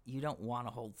 and you don't want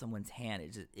to hold someone's hand.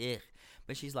 It's just, ugh.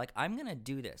 But she's like, I'm going to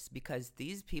do this because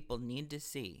these people need to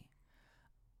see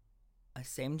a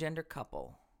same-gender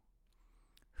couple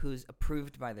who's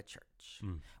approved by the church.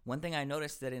 One thing I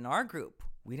noticed that in our group,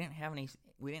 we didn't have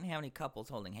any couples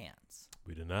holding hands.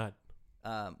 We did not.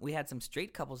 We had some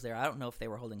straight couples there. I don't know if they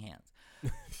were holding hands,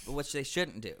 which they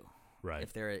shouldn't do. Right.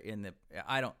 If they're in the,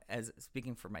 as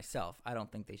speaking for myself, I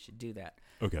don't think they should do that.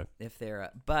 Okay. If they're,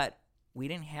 but we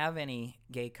didn't have any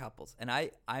gay couples, and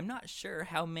I'm not sure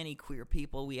how many queer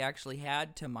people we actually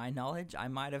had. To my knowledge, I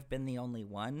might have been the only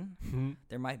one. Mm-hmm.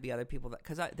 There might be other people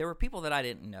because there were people that I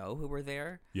didn't know who were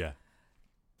there. Yeah.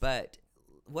 But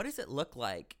what does it look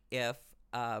like if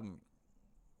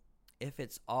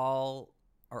it's all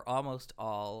or almost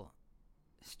all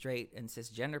straight and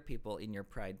cisgender people in your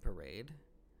pride parade?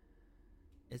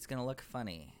 It's going to look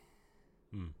funny.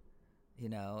 You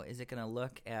know, is it going to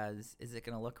look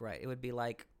right? It would be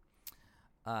like,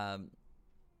 I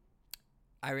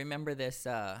remember this,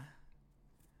 I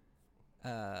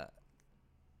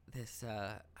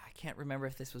can't remember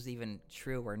if this was even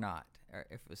true or not, or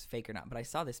if it was fake or not, but I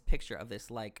saw this picture of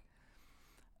this, like,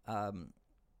 it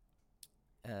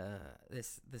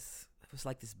was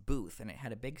like this booth, and it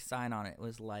had a big sign on it. It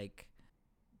was like,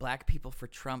 Black People for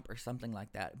Trump or something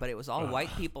like that, but it was all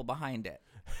white people behind it.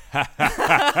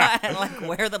 And like,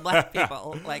 where are the black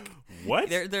people? Like, what?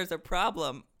 There's a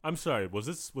problem. I'm sorry. Was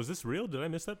this real? Did I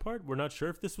miss that part? We're not sure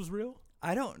if this was real.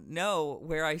 I don't know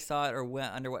where I saw it or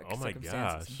under what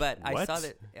circumstances. Gosh. But What? I saw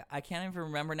that. I can't even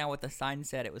remember now what the sign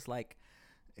said. It was like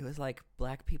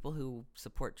black people who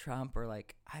support Trump, or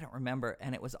like, I don't remember.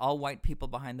 And it was all white people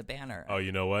behind the banner. Oh,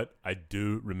 you know what? I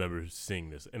do remember seeing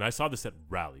this. And I saw this at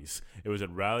rallies. It was at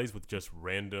rallies with just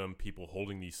random people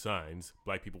holding these signs,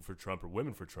 Black People for Trump or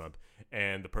Women for Trump.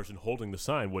 And the person holding the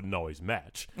sign wouldn't always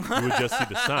match. You would just see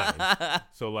the sign.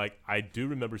 So, like, I do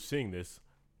remember seeing this,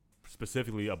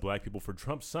 specifically a Black People for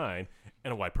Trump sign,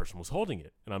 and a white person was holding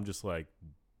it. And I'm just like,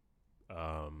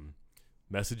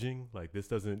 messaging? Like, this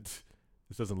doesn't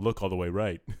look all the way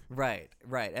right. Right.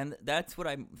 And that's what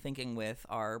I'm thinking with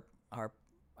our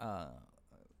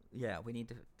we need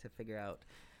to figure out.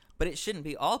 But it shouldn't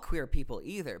be all queer people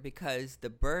either, because the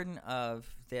burden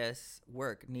of this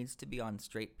work needs to be on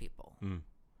straight people.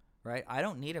 Right? I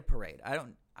don't need a parade.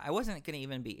 I wasn't going to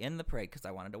even be in the parade because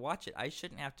I wanted to watch it. I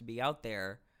shouldn't have to be out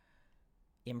there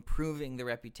improving the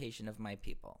reputation of my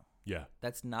people. Yeah.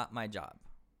 That's not my job.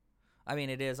 I mean,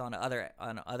 it is on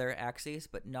other axes,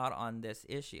 but not on this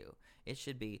issue. It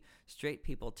should be straight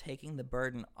people taking the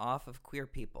burden off of queer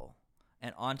people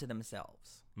and onto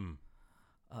themselves.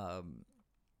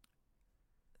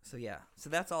 So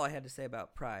that's all I had to say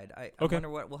about Pride. I wonder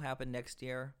what will happen next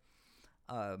year.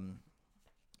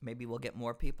 Maybe we'll get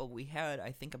more people. We had,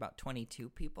 I think, about 22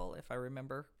 people, if I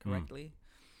remember correctly.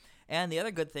 And the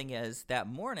other good thing is that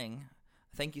morning,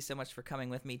 thank you so much for coming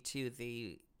with me to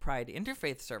the Pride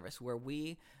Interfaith service, where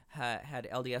we had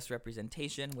LDS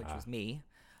representation, which was me.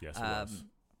 Yes, it was.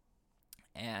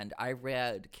 And I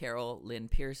read Carol Lynn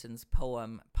Pearson's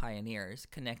poem Pioneers,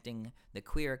 connecting the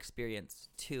queer experience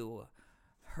to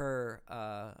her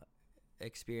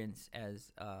experience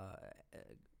as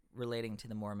relating to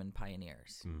the Mormon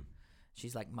pioneers.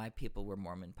 She's like, my people were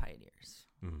Mormon pioneers.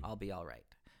 I'll be all right.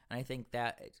 And I think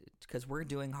that because we're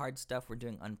doing hard stuff, we're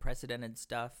doing unprecedented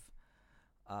stuff,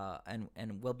 and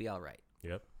we'll be all right.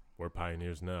 Yep. We're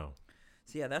pioneers now.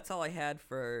 So, yeah, that's all I had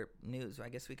for news. I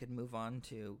guess we could move on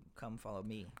to Come Follow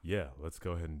Me. Yeah, let's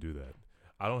go ahead and do that.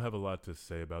 I don't have a lot to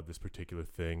say about this particular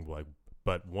thing,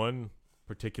 but one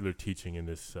particular teaching in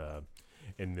this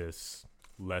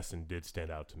lesson did stand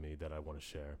out to me that I want to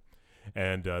share.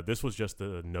 And this was just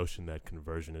the notion that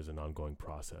conversion is an ongoing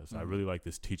process. I really like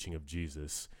this teaching of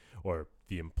Jesus, or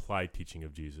the implied teaching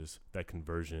of Jesus, that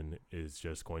conversion is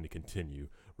just going to continue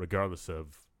regardless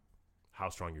of how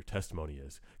strong your testimony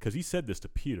is. Because he said this to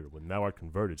Peter, when thou art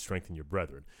converted, strengthen your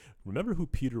brethren. Remember who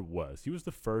Peter was. He was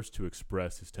the first to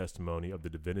express his testimony of the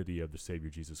divinity of the Savior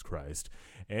Jesus Christ.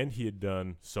 And he had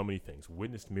done so many things,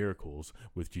 witnessed miracles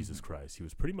with Jesus Christ. He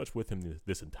was pretty much with him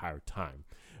this entire time.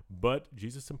 But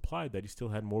Jesus implied that he still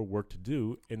had more work to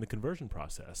do in the conversion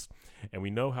process. And we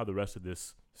know how the rest of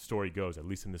this story goes, at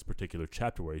least in this particular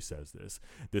chapter where he says this.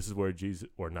 This is where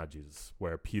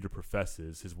where Peter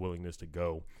professes his willingness to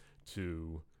go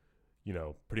to,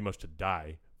 pretty much to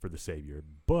die for the Savior.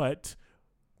 But,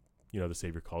 the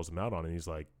Savior calls him out on it. And he's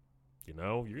like, you're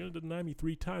going to deny me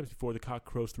 3 times before the cock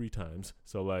crows 3 times.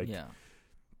 So,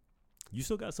 you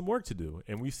still got some work to do.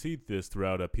 And we see this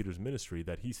throughout Peter's ministry,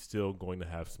 that he's still going to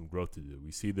have some growth to do.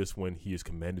 We see this when he is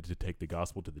commanded to take the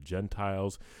gospel to the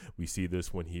Gentiles. We see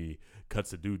this when he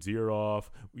cuts the dude's ear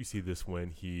off. We see this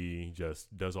when he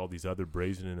just does all these other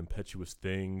brazen and impetuous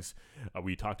things.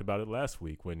 We talked about it last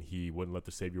week when he wouldn't let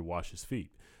the Savior wash his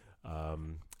feet.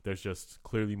 there's just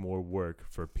clearly more work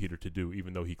for Peter to do,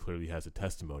 even though he clearly has a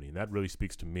testimony. And that really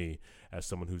speaks to me as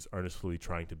someone who's earnestly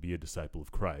trying to be a disciple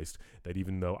of Christ, that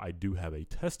even though I do have a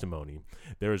testimony,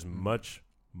 there is much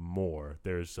more.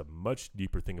 There's a much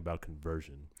deeper thing about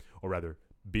conversion, or rather,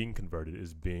 being converted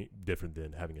is being different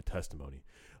than having a testimony.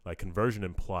 Like, conversion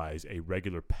implies a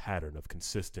regular pattern of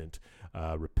consistent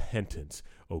repentance,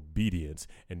 obedience,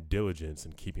 and diligence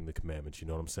in keeping the commandments. You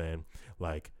know what I'm saying?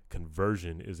 Like,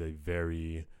 conversion is a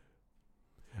very...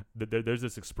 There's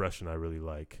this expression I really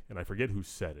like, and I forget who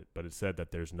said it, but it said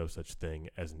that there's no such thing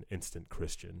as an instant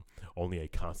Christian, only a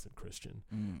constant Christian.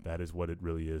 That is what it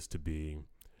really is to be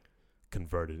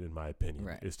converted, in my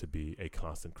opinion, is to be a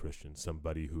constant Christian,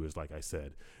 somebody who is, like I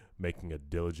said, making a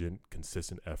diligent,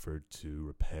 consistent effort to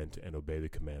repent and obey the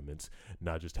commandments,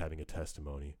 not just having a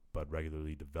testimony, but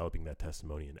regularly developing that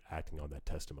testimony and acting on that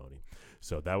testimony.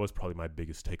 So that was probably my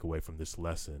biggest takeaway from this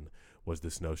lesson, was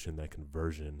this notion that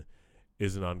conversion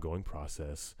is an ongoing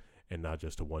process and not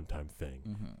just a one-time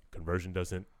thing. Conversion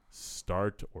doesn't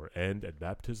start or end at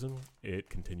baptism. It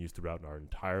continues throughout our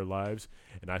entire lives.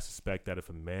 And I suspect that if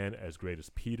a man as great as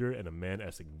Peter and a man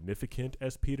as significant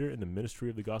as Peter in the ministry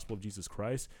of the gospel of Jesus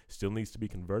Christ still needs to be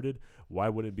converted, why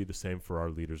wouldn't it be the same for our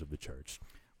leaders of the church?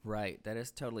 Right. That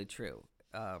is totally true.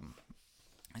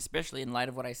 Especially in light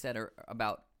of what I said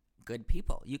about good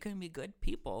people. You can be good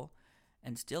people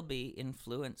and still be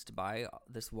influenced by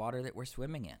this water that we're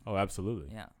swimming in. Oh, absolutely.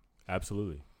 Yeah.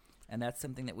 Absolutely. And that's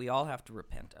something that we all have to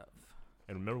repent of.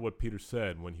 And remember what Peter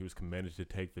said when he was commanded to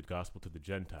take the gospel to the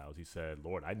Gentiles. He said,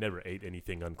 Lord, I never ate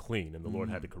anything unclean. And the Lord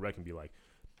had to correct him and be like,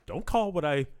 don't call what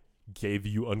I gave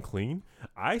you unclean.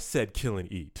 I said kill and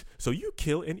eat. So you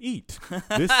kill and eat.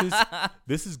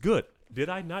 This is good. Did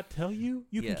I not tell you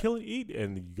can kill and eat?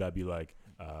 And you got to be like,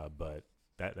 but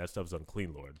that stuff's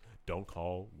unclean, Lord. Don't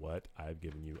call what I've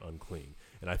given you unclean.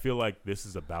 And I feel like this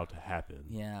is about to happen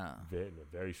in a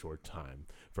very short time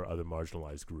for other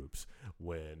marginalized groups.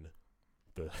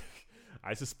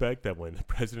 I suspect that when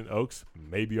President Oaks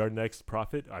may be our next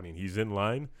prophet, I mean, he's in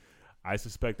line, I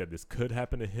suspect that this could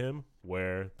happen to him,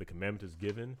 where the commandment is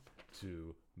given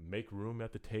to make room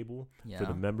at the table for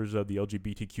the members of the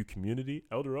LGBTQ community.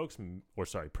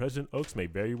 President Oaks may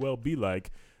very well be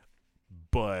like,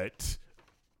 but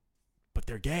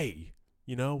they're gay.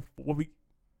 You know,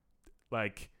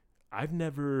 I've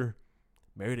never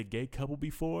married a gay couple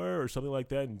before or something like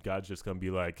that. And God's just going to be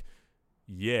like,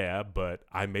 yeah, but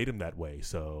I made him that way.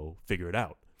 So figure it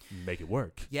out. Make it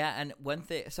work. Yeah. And one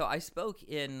thing, so I spoke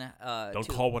in, don't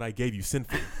call what I gave you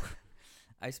sinful.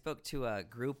 I spoke to a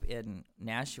group in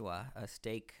Nashua, a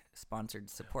stake-sponsored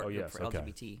support group for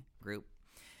LGBT group.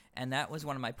 And that was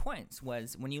one of my points,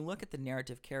 was when you look at the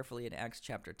narrative carefully in Acts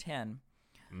chapter 10,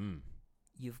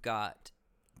 you've got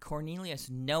Cornelius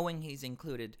knowing he's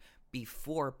included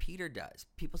before Peter does.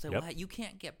 People say, well, you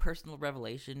can't get personal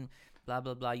revelation, blah,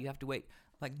 blah, blah. You have to wait.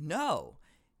 Like, no.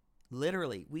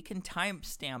 Literally, we can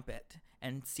timestamp it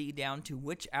and see down to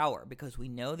which hour, because we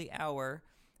know the hour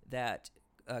that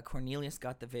Cornelius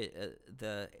got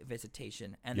the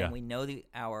visitation, and then we know the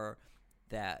hour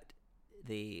that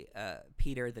the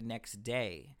Peter the next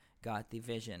day got the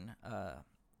vision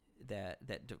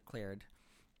that declared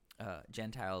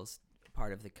Gentiles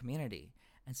part of the community.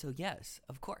 And so, yes,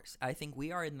 of course, I think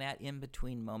we are in that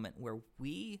in-between moment where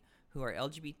we who are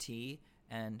LGBT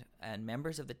and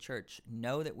members of the church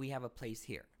know that we have a place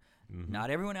here. Not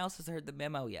everyone else has heard the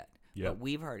memo yet, but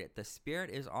we've heard it. The Spirit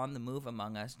is on the move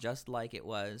among us, just like it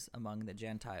was among the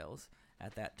Gentiles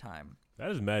at that time.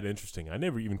 That is mad interesting. I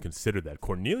never even considered that.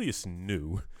 Cornelius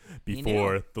knew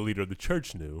before the leader of the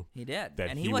church knew. He did.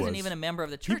 And he wasn't even a member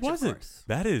of the church, he wasn't. Of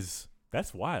course.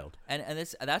 That's wild. And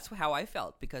that's how I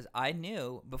felt, because I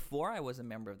knew before I was a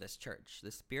member of this church,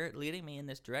 the Spirit leading me in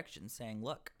this direction, saying,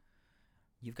 look,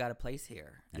 you've got a place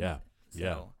here. And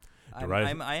so I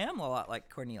am a lot like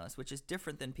Cornelius, which is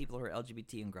different than people who are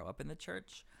LGBT and grow up in the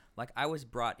church. Like, I was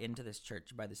brought into this church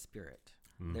by the Spirit.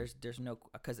 There's no,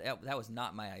 because that was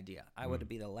not my idea. I would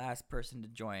be the last person to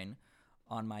join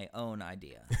on my own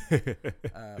idea.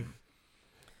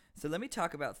 So let me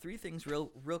talk about three things real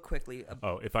quickly.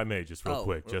 If I may, just real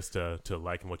quick, just to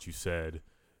liken what you said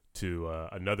to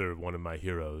another one of my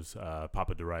heroes,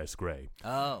 Papa Darius Gray.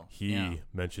 He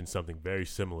mentioned something very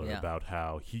similar about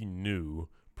how he knew,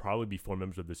 probably before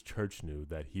members of this church knew,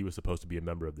 that he was supposed to be a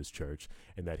member of this church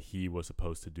and that he was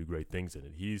supposed to do great things in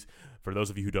it. For those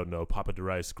of you who don't know, Papa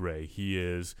Darius Gray, he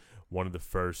is one of the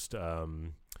first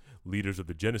leaders of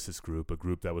the Genesis group, a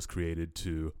group that was created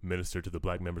to minister to the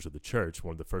black members of the church,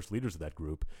 one of the first leaders of that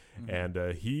group. And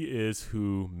he is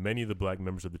who many of the black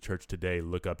members of the church today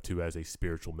look up to as a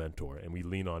spiritual mentor. And we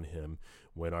lean on him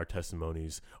when our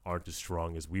testimonies aren't as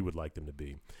strong as we would like them to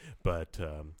be. But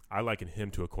I liken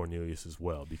him to a Cornelius as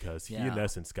well, because he, in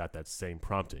essence, got that same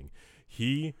prompting.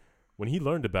 When he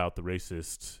learned about the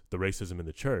racism in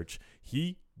the church,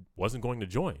 he wasn't going to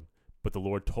join, but the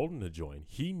Lord told him to join.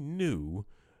 He knew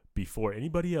before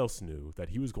anybody else knew that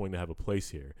he was going to have a place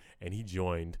here, and he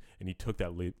joined, and he took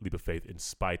that leap of faith in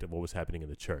spite of what was happening in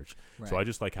the church. Right. So I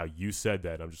just like how you said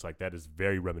that. I'm just like, that is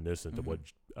very reminiscent of what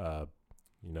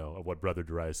of what Brother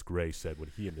Darius Gray said when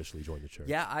he initially joined the church.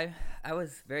 Yeah, I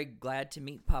was very glad to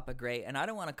meet Papa Gray, and I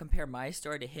don't want to compare my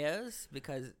story to his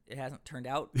because it hasn't turned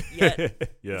out yet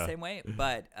the same way.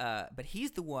 But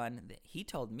he's the one that he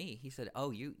told me. He said,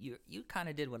 "Oh, you kind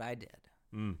of did what I did,"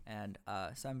 and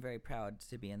so I'm very proud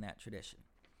to be in that tradition.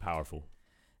 Powerful.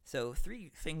 So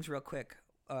 3 things real quick.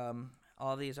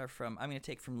 All these are I'm going to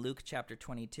take from Luke chapter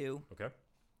 22. Okay.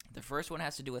 The first one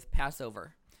has to do with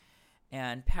Passover.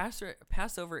 And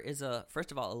Passover is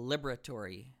first of all, a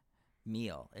liberatory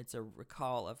meal. It's a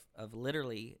recall of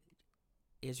literally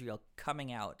Israel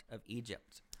coming out of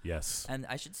Egypt. Yes. And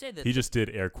I should say that he just did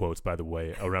air quotes, by the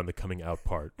way, around the coming out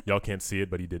part. Y'all can't see it,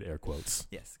 but he did air quotes.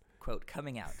 Yes, quote,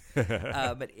 coming out.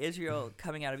 But Israel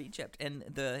coming out of Egypt. And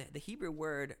the Hebrew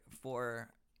word for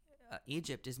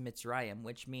Egypt is Mitzrayim,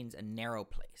 which means a narrow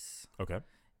place. Okay.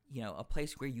 A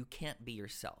place where you can't be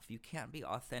yourself. You can't be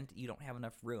authentic. You don't have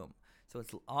enough room. So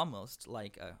it's almost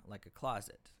like a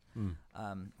closet.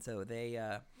 So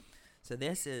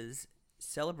this is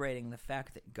celebrating the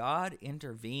fact that God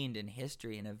intervened in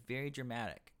history in a very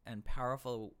dramatic and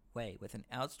powerful way with an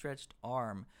outstretched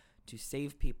arm to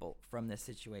save people from this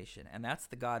situation. And that's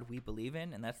the God we believe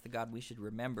in, and that's the God we should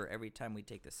remember every time we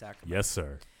take the sacrament. Yes,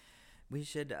 sir. We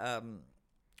should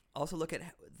also look at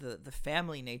the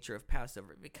family nature of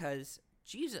Passover, because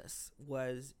Jesus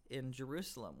was in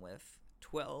Jerusalem with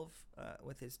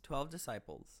his 12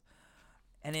 disciples,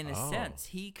 and in a sense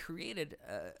he created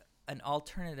an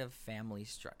alternative family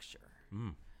structure,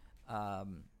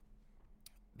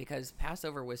 because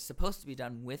Passover was supposed to be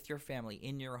done with your family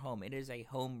in your home. It is a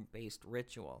home-based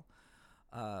ritual,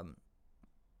 and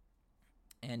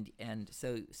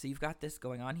so you've got this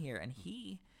going on here, and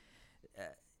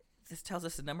this tells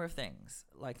us a number of things,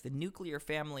 like the nuclear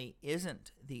family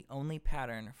isn't the only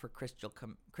pattern for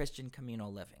Christian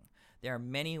communal living. There are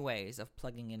many ways of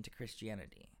plugging into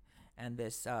Christianity, and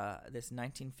this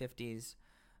 1950s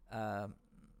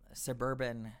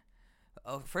suburban.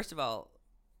 Oh, first of all,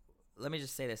 let me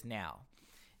just say this now: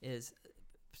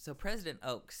 so President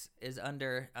Oaks is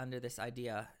under this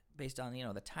idea based on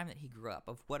the time that he grew up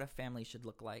of what a family should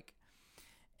look like,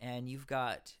 and you've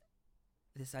got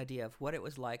this idea of what it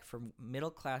was like for middle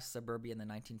class suburbia in the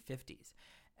 1950s.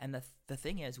 And the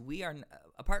thing is, we are,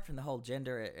 apart from the whole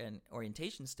gender and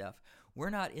orientation stuff,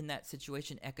 we're not in that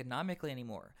situation economically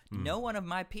anymore. No one of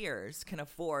my peers can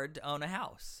afford to own a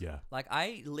house. Yeah. Like,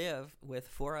 I live with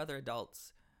 4 other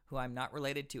adults who I'm not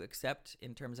related to except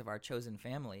in terms of our chosen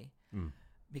family,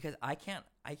 because I can't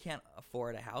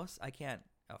afford a house. I can't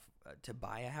to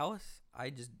buy a house.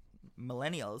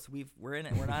 Millennials, we're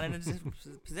not in a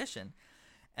position.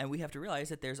 And we have to realize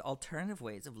that there's alternative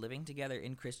ways of living together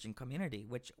in Christian community,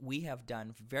 which we have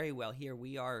done very well here.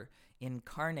 We are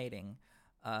incarnating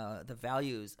the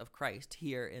values of Christ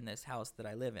here in this house that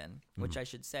I live in, which I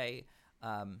should say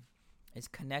is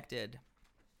connected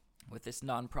with this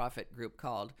nonprofit group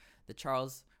called the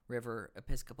Charles River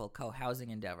Episcopal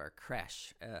Co-Housing Endeavor,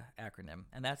 CRESH acronym.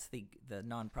 And that's the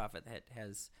nonprofit that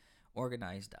has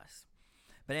organized us.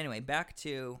 But anyway, back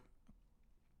to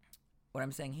what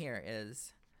I'm saying here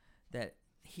is that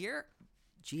here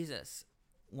Jesus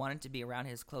wanted to be around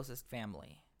his closest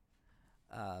family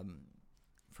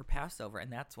for Passover,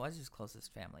 and that was his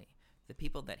closest family. The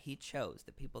people that he chose,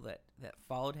 the people that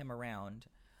followed him around.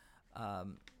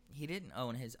 He didn't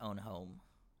own his own home.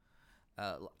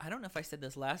 I don't know if I said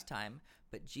this last time,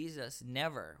 but Jesus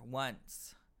never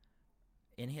once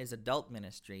in his adult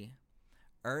ministry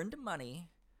earned money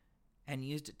and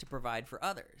used it to provide for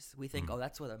others. We think,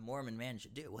 that's what a Mormon man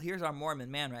should do. Well, here's our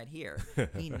Mormon man right here.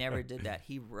 He never did that.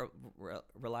 He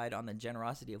relied on the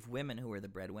generosity of women who were the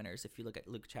breadwinners. If you look at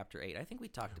Luke chapter 8, I think we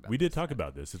talked about this. We did talk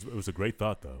about this. It was a great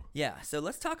thought, though. Yeah, so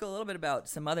let's talk a little bit about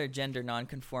some other gender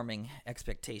nonconforming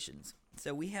expectations.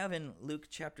 So we have in Luke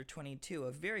chapter 22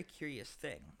 a very curious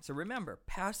thing. So remember,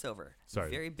 Passover,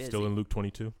 very busy. Still in Luke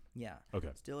 22? Yeah. Okay.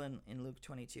 Still in Luke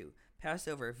 22.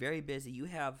 Passover, very busy. You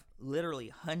have literally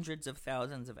hundreds of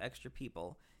thousands of extra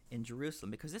people in Jerusalem,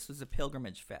 because this was a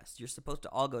pilgrimage fest. You're supposed to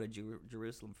all go to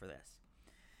Jerusalem for this.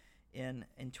 In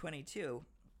 22,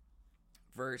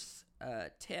 verse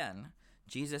 10,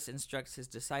 Jesus instructs his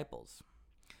disciples,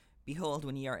 "Behold,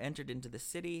 when ye are entered into the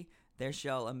city, there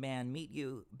shall a man meet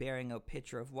you, bearing a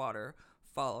pitcher of water.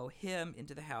 Follow him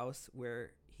into the house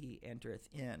where he entereth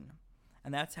in."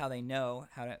 And that's how they know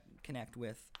how to connect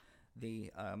with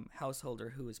the householder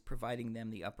who is providing them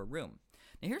the upper room.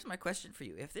 Now, here's my question for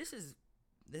you. If this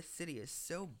city is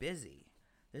so busy,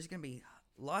 there's going to be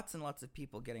lots and lots of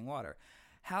people getting water.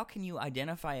 How can you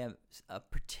identify a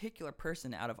particular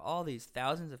person out of all these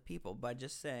thousands of people by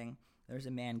just saying there's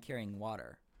a man carrying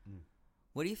water?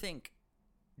 What do you think?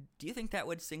 Do you think that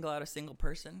would single out a single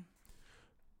person?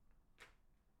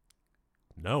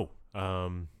 No.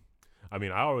 I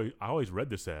mean, I always read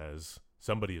this as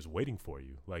somebody is waiting for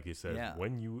you. Like it says,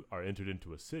 when you are entered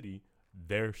into a city,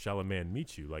 there shall a man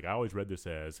meet you. Like I always read this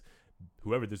as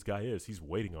whoever this guy is, he's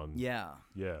waiting on. Yeah,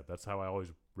 that's how I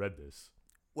always read this.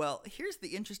 Well, here's the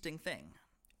interesting thing.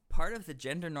 Part of the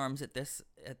gender norms at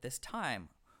this time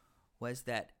was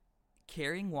that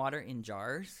carrying water in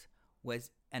jars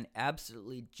was an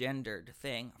absolutely gendered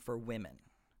thing for women.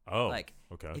 Oh, like,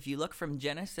 okay. If you look from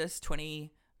Genesis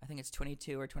 20, I think it's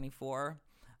 22 or 24,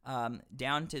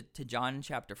 down to John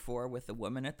chapter 4 with the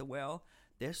woman at the well,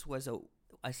 this was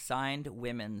assigned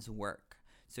women's work.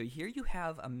 So here you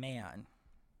have a man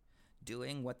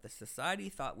doing what the society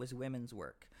thought was women's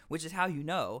work, which is how you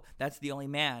know that's the only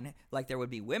man. Like there would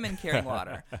be women carrying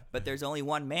water, but there's only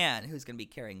one man who's going to be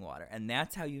carrying water, and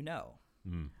that's how you know.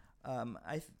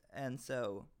 And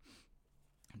so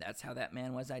that's how that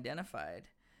man was identified.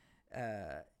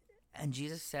 And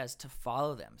Jesus says to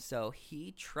follow them. So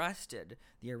he trusted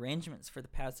the arrangements for the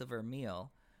Passover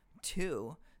meal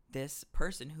to this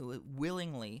person who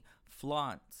willingly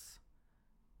flaunts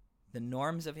the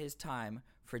norms of his time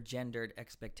for gendered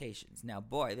expectations. Now,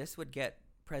 boy, this would get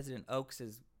President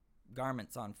Oakes's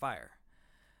garments on fire,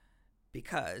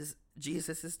 because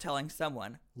Jesus is telling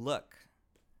someone, look,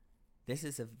 this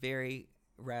is a very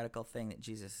radical thing that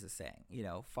Jesus is saying. You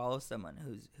know, follow someone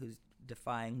who's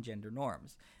defying gender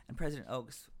norms. And President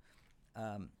Oakes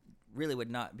really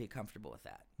would not be comfortable with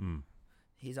that.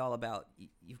 He's all about,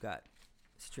 you've got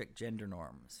strict gender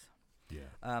norms. Yeah.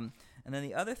 And then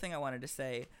the other thing I wanted to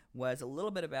say was a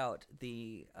little bit about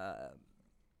the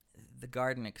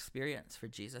garden experience for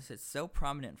Jesus. It's so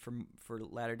prominent for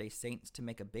Latter-day Saints to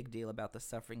make a big deal about the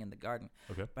suffering in the garden.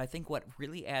 Okay. But I think what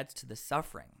really adds to the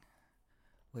suffering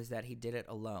was that he did it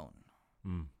alone.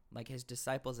 Like his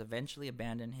disciples eventually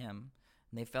abandoned him,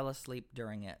 and they fell asleep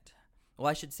during it. Well,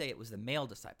 I should say it was the male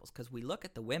disciples, because we look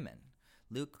at the women.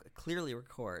 Luke clearly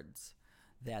records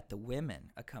that the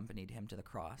women accompanied him to the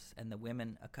cross, and the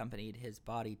women accompanied his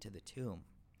body to the tomb.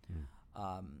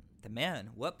 The men,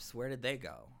 whoops, where did they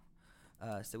go?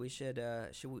 So we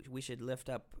should lift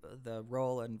up the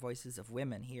role and voices of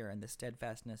women here, and the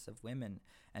steadfastness of women,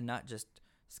 and not just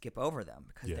skip over them,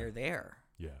 because they're there.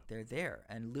 Yeah, they're there,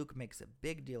 and Luke makes a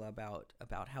big deal about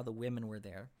how the women were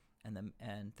there, and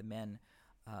the men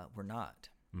were not.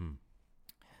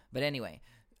 But anyway.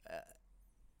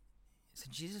 So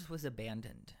Jesus was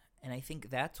abandoned, and I think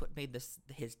that's what made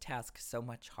his task so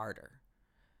much harder,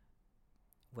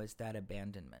 was that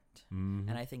abandonment.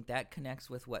 And I think that connects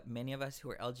with what many of us who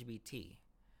are LGBT,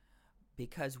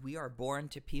 because we are born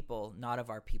to people not of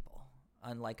our people.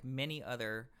 Unlike many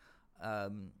other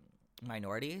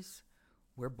minorities,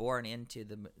 we're born into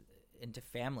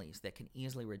families that can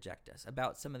easily reject us.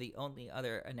 About some of the only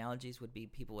other analogies would be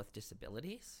people with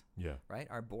disabilities, right,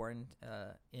 are born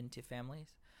into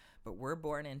families. But we're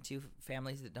born into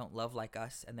families that don't love like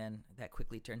us, and then that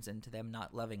quickly turns into them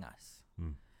not loving us.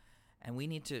 And we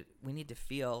need to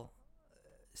feel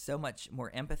so much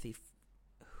more empathy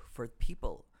for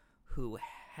people who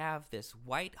have this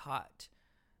white-hot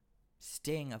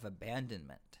sting of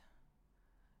abandonment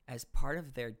as part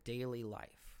of their daily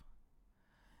life.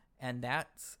 And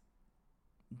that's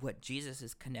what Jesus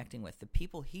is connecting with. The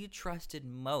people he trusted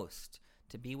most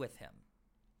to be with him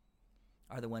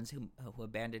are the ones who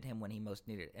abandoned him when he most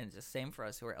needed it. And it's the same for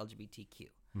us who are LGBTQ.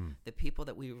 The people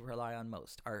that we rely on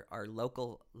most, our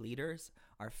local leaders,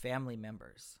 our family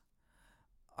members,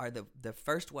 are the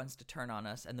first ones to turn on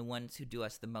us, and the ones who do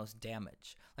us the most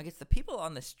damage. Like, it's the people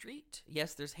on the street.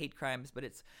 Yes, there's hate crimes, but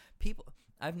it's people.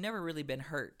 I've never really been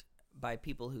hurt by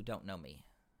people who don't know me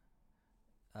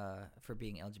for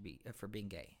being for being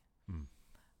gay.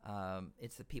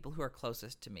 It's the people who are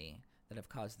closest to me that have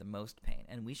caused the most pain.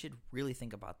 And we should really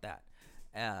think about that.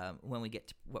 When we get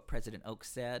to what President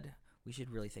Oakes said, we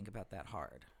should really think about that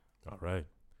hard. All right.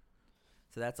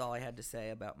 So that's all I had to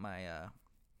say about my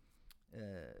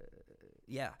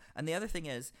Yeah. And the other thing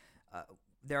is,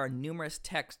 there are numerous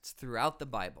texts throughout the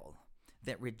Bible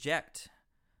that reject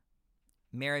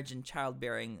marriage and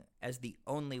childbearing as the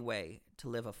only way to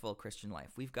live a full Christian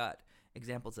life. We've got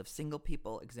examples of single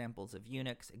people, examples of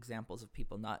eunuchs, examples of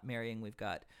people not marrying. We've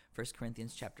got 1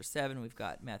 Corinthians chapter 7. We've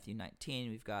got Matthew 19.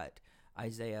 We've got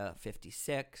Isaiah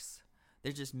 56.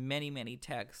 There's just many, many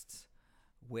texts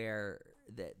where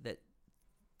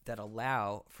that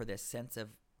allow for this sense of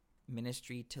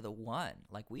ministry to the one.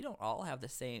 Like, we don't all have the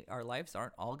same, our lives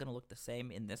aren't all going to look the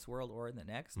same in this world or in the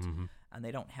next, and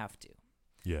they don't have to.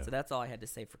 Yeah. So that's all I had to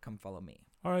say for Come Follow Me.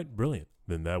 All right, brilliant.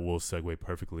 Then that will segue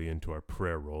perfectly into our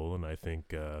prayer roll, and I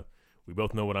think we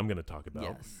both know what I'm going to talk about.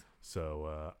 Yes.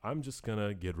 So I'm just going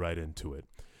to get right into it.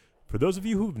 For those of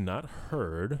you who have not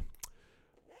heard,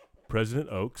 President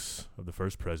Oaks of the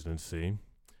First Presidency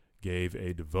gave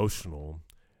a devotional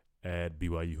at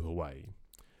BYU Hawaii.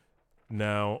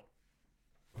 Now,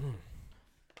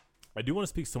 I do want to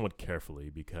speak somewhat carefully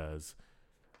because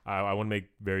I want to make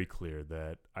very clear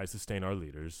that I sustain our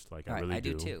leaders. Like, I really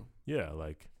do. I do too. Yeah,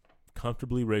 like,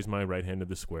 comfortably raise my right hand to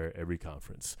the square every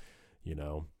conference, you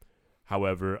know.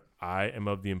 However, I am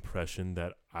of the impression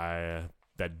that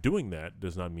doing that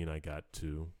does not mean I got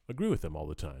to agree with them all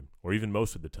the time, or even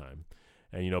most of the time.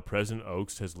 And, you know, President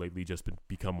Oaks has lately just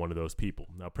become one of those people.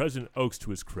 Now, President Oaks, to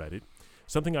his credit,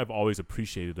 something I've always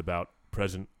appreciated about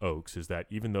President Oaks is that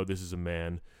even though this is a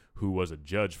man who was a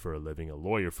judge for a living, a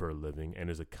lawyer for a living, and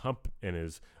is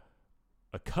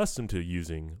accustomed to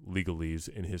using legalese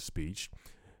in his speech,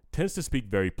 tends to speak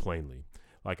very plainly.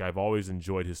 Like, I've always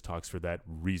enjoyed his talks for that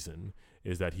reason,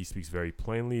 is that he speaks very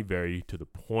plainly, very to the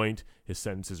point. His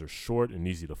sentences are short and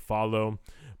easy to follow.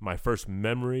 My first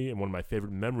memory, and one of my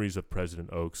favorite memories of President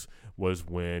Oaks, was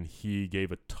when he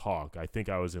gave a talk. I think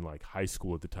I was in like high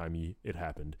school at the time it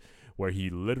happened, where he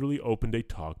literally opened a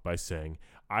talk by saying,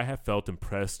 "I have felt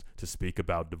impressed to speak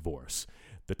about divorce."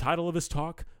 The title of his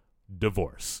talk,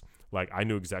 Divorce. Like, I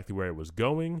knew exactly where it was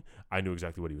going. I knew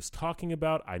exactly what he was talking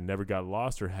about. I never got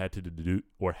lost or had to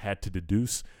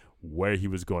deduce where he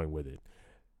was going with it.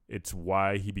 It's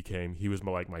why he was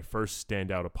my first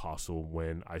standout apostle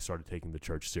when I started taking the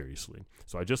church seriously.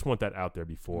 So I just want that out there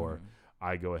before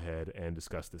I go ahead and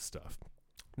discuss this stuff.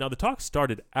 Now, the talk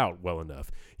started out well enough.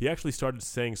 He actually started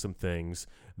saying some things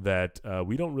that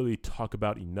we don't really talk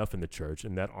about enough in the church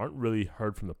and that aren't really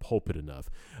heard from the pulpit enough,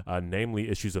 namely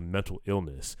issues of mental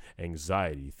illness,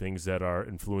 anxiety, things that are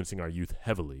influencing our youth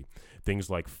heavily, things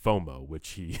like FOMO,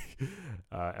 which he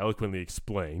eloquently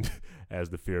explained as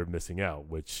the fear of missing out,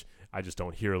 which I just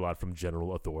don't hear a lot from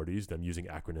general authorities, them using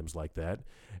acronyms like that.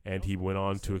 And he went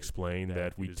on to explain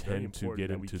that we tend to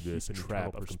get into this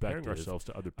trap of comparing ourselves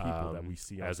to other people that we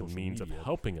see as a means of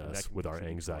helping us with our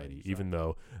anxiety, even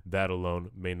though that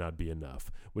alone may not be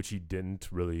enough, which he didn't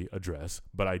really address.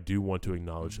 But I do want to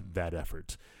acknowledge that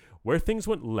effort. Where things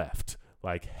went left,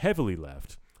 like heavily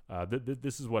left,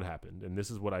 this is what happened, and this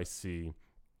is what I see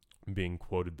being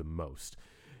quoted the most.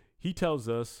 He tells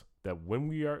us that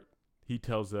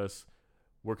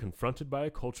we're confronted by a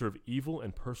culture of evil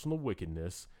and personal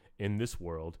wickedness in this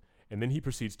world, and then he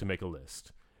proceeds to make a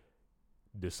list.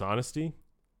 Dishonesty,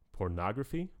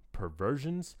 pornography,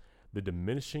 perversions, the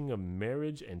diminishing of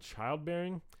marriage and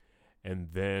childbearing, and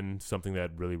then something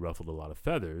that really ruffled a lot of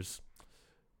feathers,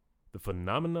 the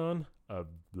phenomenon of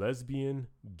lesbian,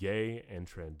 gay, and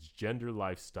transgender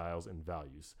lifestyles and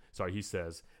values. He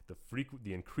says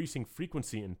the increasing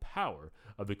frequency and power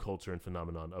of the culture and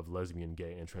phenomenon of lesbian,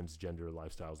 gay, and transgender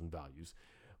lifestyles and values.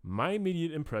 My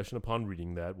immediate impression upon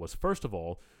reading that was, first of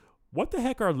all, what the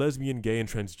heck are lesbian, gay, and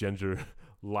transgender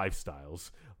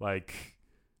lifestyles? Like,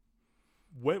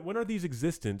 when are these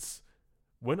existences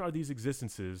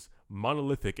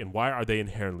monolithic, and why are they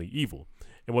inherently evil?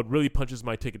 And what really punches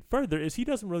my ticket further is he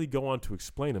doesn't really go on to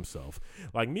explain himself.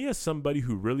 Like me, as somebody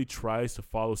who really tries to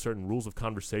follow certain rules of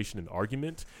conversation and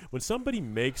argument, when somebody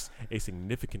makes a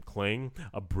significant claim,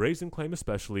 a brazen claim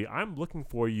especially, I'm looking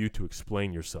for you to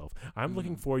explain yourself. I'm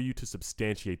looking for you to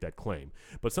substantiate that claim.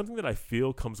 But something that I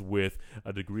feel comes with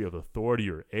a degree of authority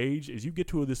or age is you get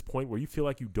to this point where you feel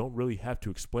like you don't really have to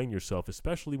explain yourself,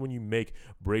 especially when you make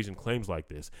brazen claims like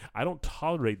this. I don't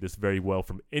tolerate this very well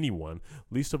from anyone,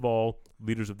 least of all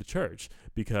leaders of the church,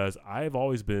 because I've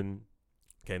always been,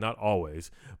 not always,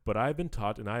 but I've been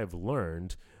taught and I have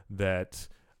learned that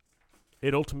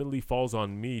it ultimately falls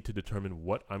on me to determine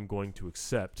what I'm going to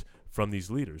accept from these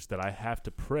leaders, that I have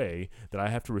to pray, that I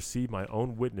have to receive my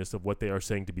own witness of what they are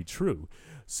saying to be true.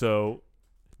 So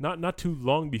not too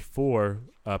long before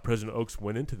President Oaks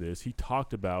went into this, he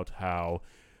talked about how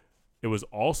it was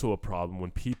also a problem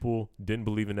when people didn't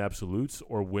believe in absolutes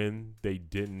or when they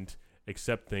didn't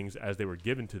accept things as they were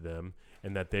given to them,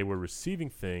 and that they were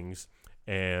receiving things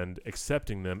and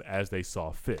accepting them as they saw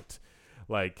fit.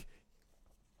 Like,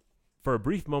 for a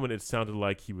brief moment, it sounded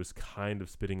like he was kind of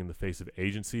spitting in the face of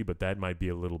agency, but that might be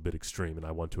a little bit extreme, and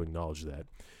I want to acknowledge that.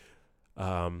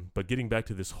 But getting back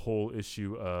to this whole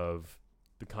issue of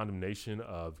the condemnation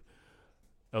of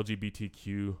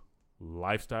LGBTQ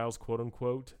lifestyles, quote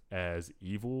unquote, as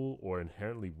evil or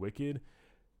inherently wicked,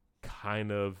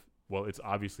 it's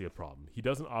obviously a problem. He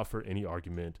doesn't offer any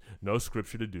argument, no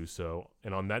scripture to do so,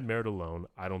 and on that merit alone,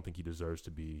 I don't think he deserves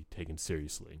to be taken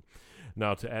seriously.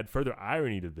 Now, to add further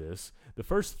irony to this, the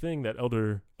first thing that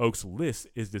Elder Oaks lists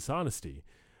is dishonesty.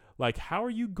 Like, how are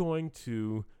you going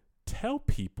to tell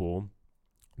people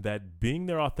that being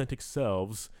their authentic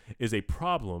selves is a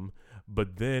problem,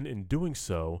 but then in doing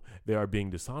so, they are being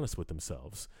dishonest with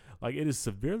themselves? Like, it is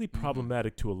severely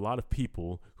problematic to a lot of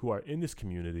people who are in this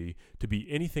community to be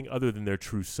anything other than their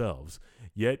true selves.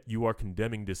 Yet you are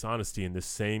condemning dishonesty in this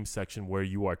same section where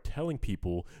you are telling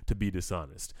people to be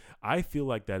dishonest. I feel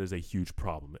like that is a huge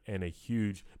problem and a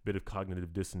huge bit of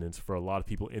cognitive dissonance for a lot of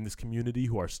people in this community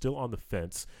who are still on the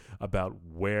fence about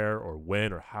where or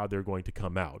when or how they're going to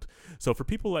come out. So for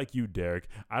people like you, Derek,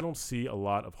 I don't see a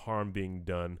lot of harm being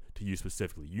done to you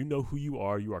specifically. You know who you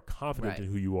are confident in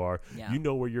who you are, you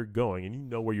know where you're going, and you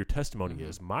know where your testimony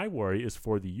is. My worry is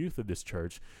for the youth of this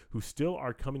church who still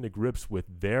are coming to grips with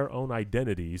their own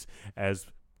identities as,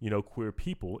 queer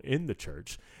people in the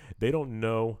church. They don't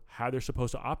know how they're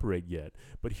supposed to operate yet.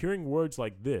 But hearing words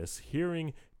like this,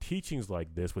 hearing teachings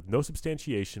like this with no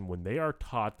substantiation, when they are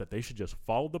taught that they should just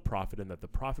follow the prophet and that the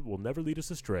prophet will never lead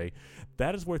us astray,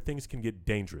 that is where things can get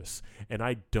dangerous. And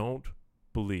I don't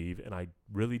believe, and I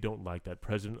really don't like that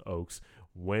President Oaks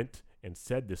went and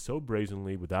said this so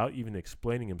brazenly without even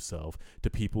explaining himself to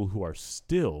people who are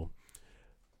still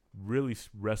really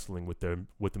wrestling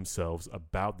with themselves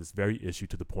about this very issue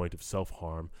to the point of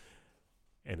self-harm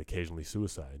and occasionally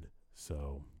suicide.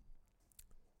 So,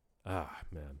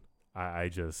 man, I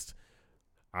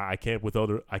can't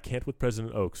with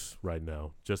President Oaks right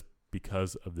now just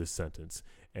because of this sentence.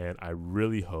 And I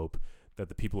really hope that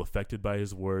the people affected by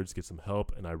his words get some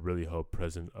help, and I really hope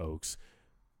President Oaks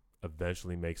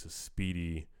eventually makes a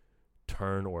speedy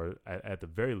turn, or at the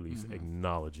very least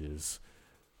acknowledges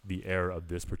the error of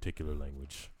this particular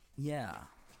language. Yeah.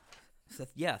 So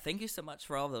thank you so much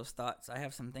for all those thoughts. I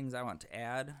have some things I want to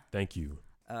add. Thank you.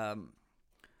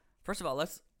 First of all,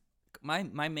 my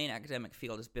main academic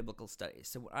field is biblical studies.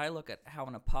 So when I look at how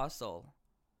an apostle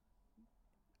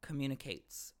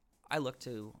communicates, I look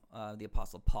to the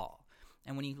Apostle Paul.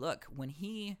 And when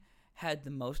he had the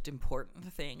most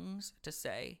important things to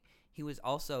say, he was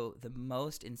also the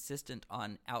most insistent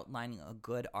on outlining a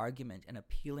good argument and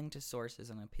appealing to sources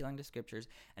and appealing to scriptures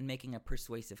and making a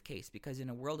persuasive case. Because in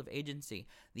a world of agency,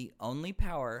 the only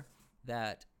power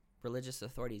that religious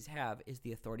authorities have is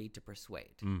the authority to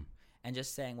persuade. And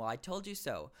just saying, well, I told you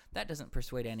so, that doesn't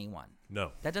persuade anyone.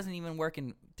 No. That doesn't even work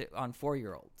on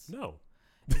 4-year-olds. No.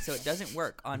 So it doesn't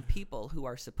work on people who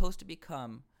are supposed to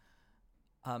become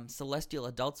celestial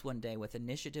adults one day with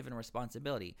initiative and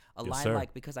responsibility. A line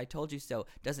like, because I told you so,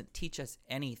 doesn't teach us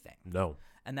anything. No.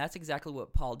 And that's exactly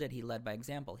what Paul did. He led by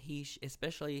example.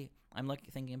 I'm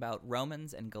thinking about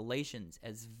Romans and Galatians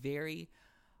as very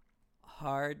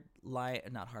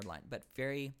but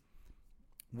very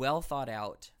well thought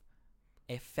out,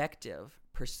 effective,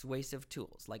 persuasive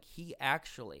tools. Like, he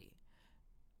actually,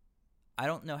 I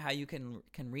don't know how you can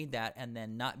read that and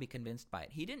then not be convinced by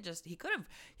it. He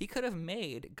could have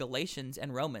made Galatians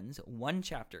and Romans 1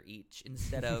 chapter each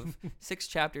instead of 6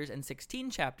 chapters and 16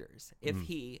 chapters if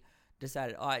he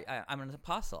decided, I'm an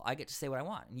apostle, I get to say what I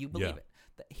want, and you believe it.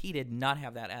 He did not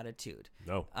have that attitude.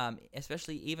 No.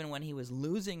 Especially even when he was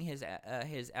losing his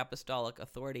apostolic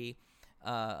authority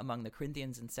among the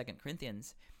Corinthians in 2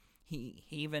 Corinthians, he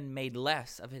even made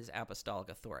less of his apostolic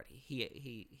authority.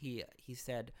 He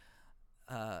said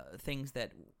things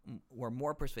that were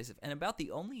more persuasive. And about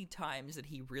the only times that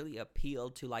he really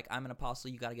appealed to, like, I'm an apostle,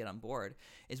 you got to get on board,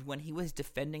 is when he was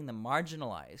defending the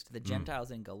marginalized, the Gentiles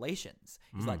in Galatians.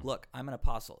 He's like, look, I'm an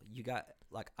apostle.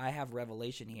 I have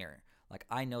revelation here. Like,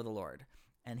 I know the Lord.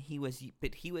 And he was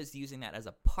using that as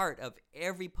a part of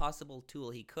every possible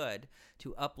tool he could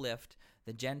to uplift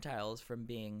the Gentiles from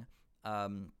being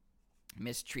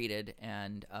mistreated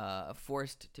and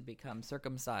forced to become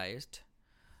circumcised,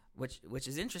 which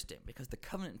is interesting because the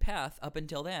covenant path up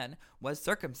until then was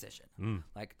circumcision.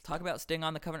 Like, talk about staying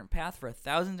on the covenant path for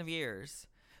thousands of years.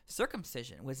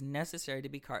 Circumcision was necessary to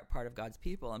be part of God's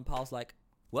people. And Paul's like,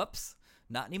 whoops,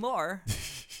 not anymore.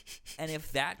 And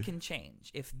if that can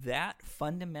change, if that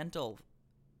fundamental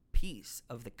piece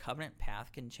of the covenant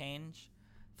path can change,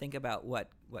 think about what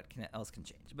else can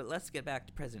change. But let's get back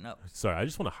to President Oaks. Sorry, I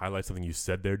just want to highlight something you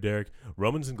said there, Derek.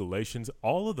 Romans and Galatians,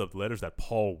 all of the letters that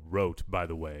Paul wrote, by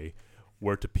the way,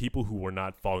 were to people who were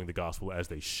not following the gospel as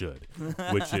they should,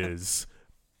 which is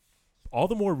all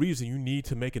the more reason you need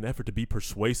to make an effort to be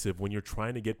persuasive when you're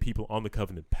trying to get people on the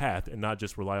covenant path and not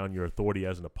just rely on your authority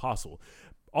as an apostle.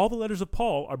 All the letters of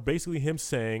Paul are basically him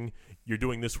saying, you're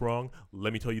doing this wrong.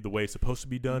 Let me tell you the way it's supposed to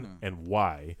be done and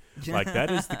why. Like,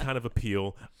 that is the kind of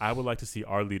appeal I would like to see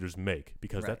our leaders make,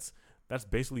 because that's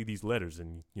basically these letters.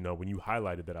 And, you know, when you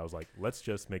highlighted that, I was like, let's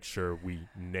just make sure we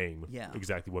name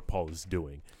exactly what Paul is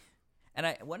doing.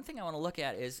 And one thing I want to look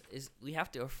at is we have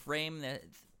to frame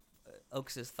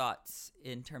Oaks's thoughts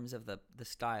in terms of the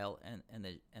style and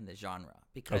the genre,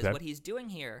 because what he's doing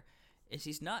here is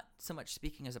he's not so much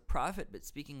speaking as a prophet, but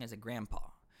speaking as a grandpa.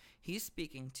 He's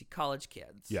speaking to college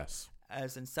kids. Yes.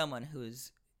 As in someone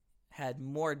who's had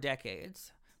more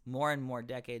and more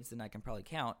decades than I can probably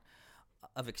count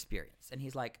of experience. And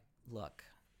he's like, look,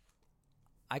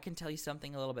 I can tell you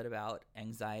something a little bit about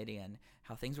anxiety and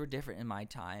how things were different in my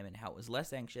time and how it was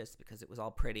less anxious because it was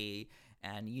all pretty,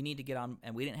 and you need to get on,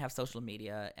 and we didn't have social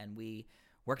media, and we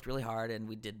worked really hard, and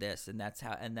we did this, and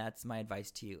that's my advice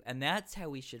to you. And that's how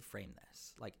we should frame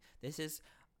this. Like, this is,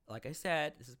 like I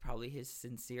said, this is probably his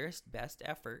sincerest, best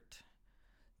effort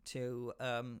to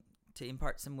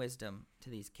impart some wisdom to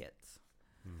these kids.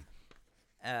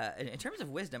 In terms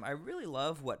of wisdom, I really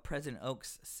love what President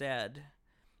Oaks said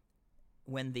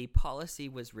when the policy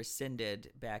was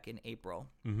rescinded back in April.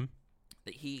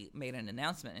 That he made an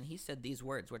announcement, and he said these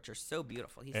words, which are so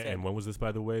beautiful. He said, and when was this,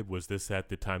 by the way? Was this at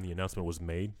the time the announcement was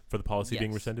made for the policy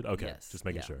being rescinded? Okay, just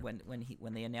making sure.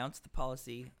 When they announced the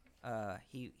policy,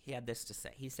 he had this to say.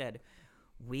 He said,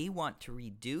 "We want to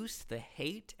reduce the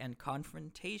hate and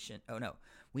confrontation. Oh no,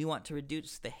 we want to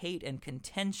reduce the hate and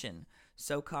contention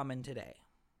so common today.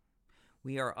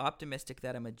 We are optimistic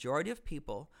that a majority of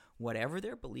people, whatever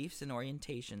their beliefs and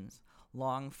orientations,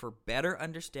 long for better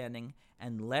understanding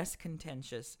and less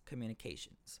contentious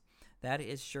communications. That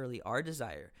is surely our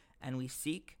desire, and we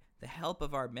seek the help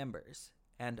of our members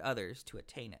and others to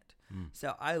attain it."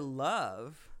 So I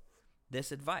love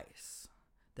this advice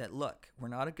that, look, we're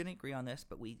not going to agree on this,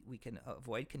 but we can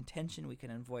avoid contention, we can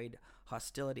avoid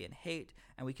hostility and hate,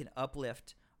 and we can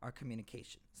uplift our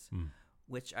communications,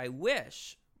 which I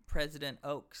wish President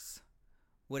Oaks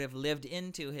would have lived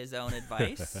into his own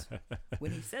advice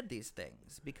when he said these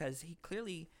things, because he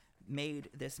clearly made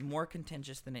this more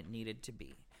contentious than it needed to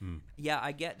be. Yeah,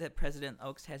 I get that President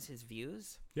Oaks has his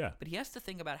views, but he has to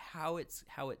think about how it's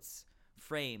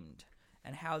framed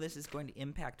and how this is going to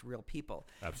impact real people.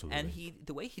 Absolutely. And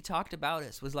the way he talked about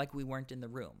us was like we weren't in the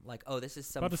room. Like, oh, this is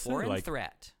some foreign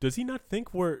threat. Does he not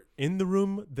think we're in the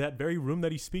room, that very room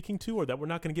that he's speaking to, or that we're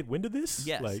not going to get wind of this?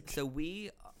 Yes. So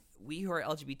we who are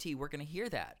LGBT, we're going to hear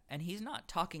that. And he's not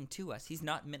talking to us. He's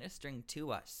not ministering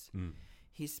to us.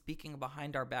 He's speaking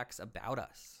behind our backs about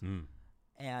us.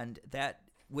 And that,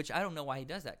 which I don't know why he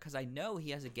does that, because I know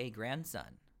he has a gay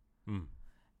grandson.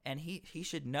 And he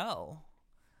should know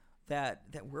that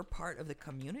we're part of the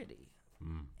community.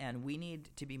 And we need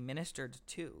to be ministered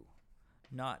to,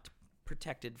 not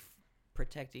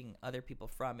protecting other people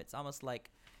from. It's almost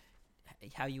like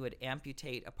how you would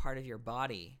amputate a part of your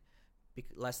body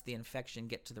lest the infection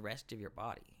get to the rest of your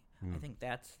body. I think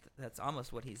that's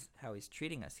almost how he's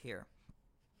treating us here.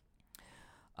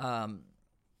 One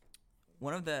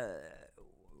of the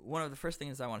first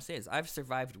things I want to say is I've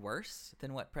survived worse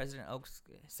than what President Oaks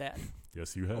said.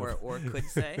 Yes, you have, or could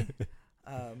say.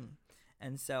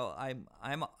 And so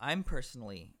I'm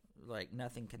personally, like,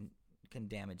 nothing can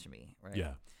damage me, right?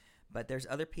 Yeah. But there's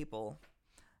other people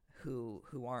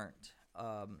who aren't,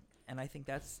 and I think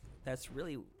that's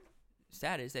really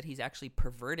sad, is that he's actually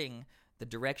perverting the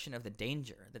direction of the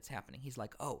danger that's happening. He's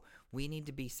like, oh, we need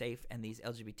to be safe, and these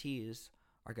LGBTs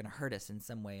are going to hurt us in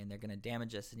some way, and they're going to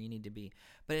damage us, and you need to be.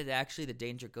 But the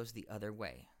danger goes the other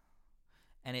way.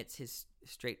 And it's his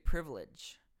straight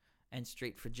privilege and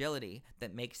straight fragility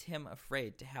that makes him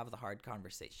afraid to have the hard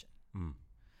conversation.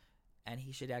 And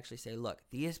he should actually say, look,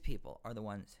 these people are the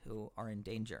ones who are in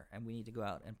danger, and we need to go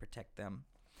out and protect them.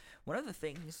 One of the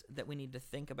things that we need to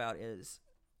think about is,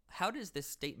 how does this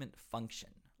statement function?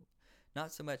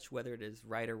 Not so much whether it is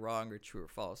right or wrong or true or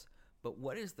false, but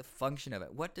what is the function of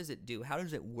it? What does it do? How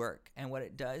does it work? And what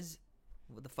it does,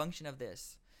 the function of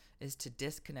this, is to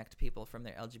disconnect people from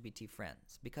their LGBT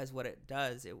friends. Because what it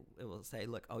does, it will say,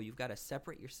 look, oh, you've got to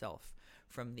separate yourself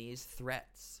from these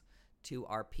threats to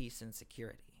our peace and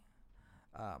security.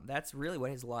 That's really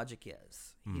what his logic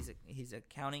is. He's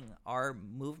accounting our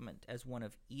movement as one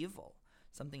of evil,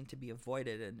 something to be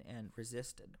avoided and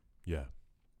resisted. Yeah.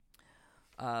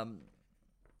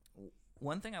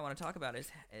 One thing I want to talk about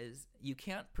is you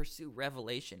can't pursue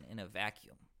revelation in a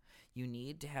vacuum. You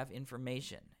need to have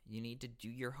information. You need to do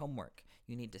your homework.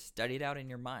 You need to study it out in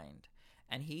your mind.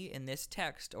 And he, in this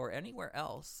text or anywhere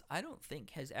else, I don't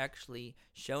think has actually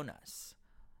shown us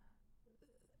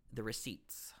the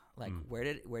receipts. Like, where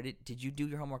did you do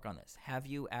your homework on this? Have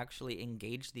you actually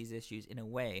engaged these issues in a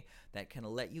way that can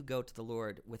let you go to the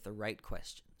Lord with the right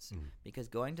questions? Because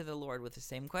going to the Lord with the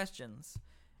same questions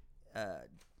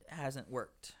hasn't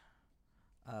worked.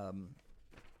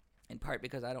 In part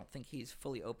because I don't think he's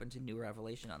fully open to new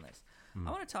revelation on this. I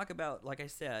want to talk about, like I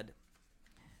said,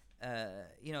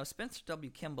 Spencer W.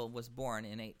 Kimball was born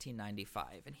in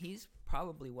 1895, and he's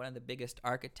probably one of the biggest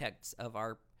architects of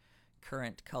our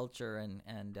current culture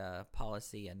and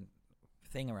policy and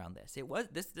thing around this. It was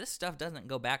this stuff doesn't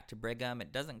go back to Brigham.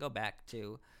 It doesn't go back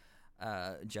to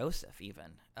Joseph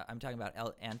even. I'm talking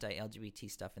about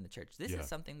anti-LGBT stuff in the church. This is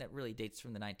something that really dates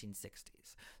from the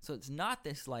 1960s. So it's not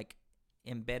this like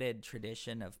embedded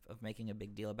tradition of making a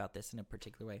big deal about this in a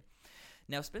particular way.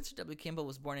 Now, Spencer W. Kimball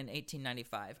was born in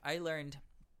 1895. I learned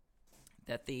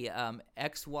that the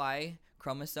XY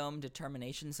chromosome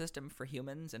determination system for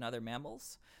humans and other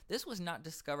mammals, this was not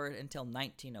discovered until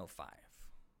 1905,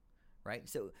 right?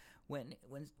 So when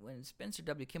Spencer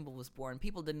W. Kimball was born,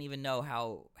 people didn't even know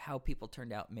how people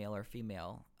turned out male or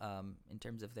female in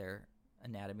terms of their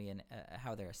anatomy and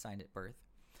how they're assigned at birth.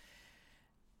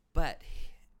 But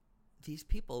these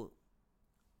people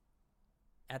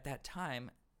at that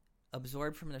time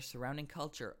absorbed from their surrounding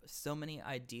culture so many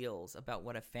ideals about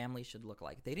what a family should look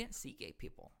like. They didn't see gay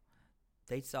people.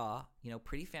 They saw,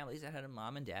 pretty families that had a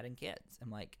mom and dad and kids. And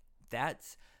like,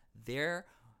 that's their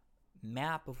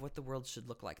map of what the world should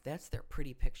look like. That's their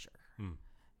pretty picture.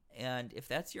 And if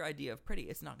that's your idea of pretty,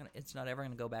 it's not ever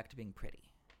gonna go back to being pretty.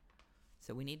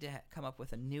 So we need to come up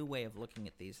with a new way of looking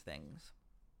at these things.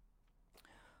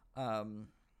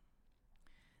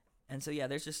 And so,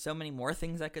 there's just so many more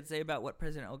things I could say about what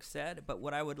President Oaks said, but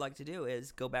what I would like to do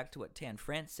is go back to what Tan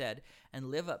France said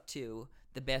and live up to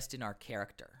the best in our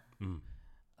character.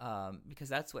 Because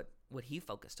that's what he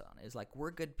focused on, is like,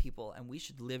 we're good people and we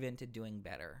should live into doing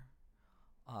better.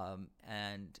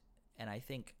 And I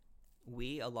think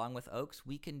we, along with Oaks,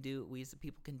 we as the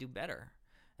people can do better,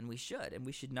 and we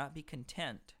should not be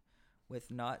content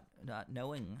with not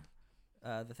knowing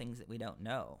the things that we don't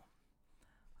know.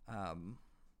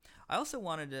 I also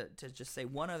wanted to just say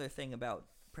one other thing about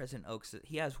President Oaks.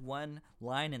 He has one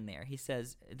line in there. He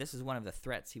says, this is one of the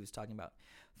threats he was talking about.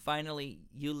 Finally,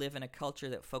 you live in a culture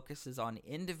that focuses on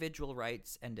individual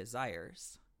rights and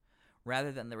desires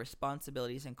rather than the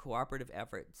responsibilities and cooperative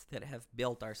efforts that have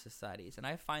built our societies. And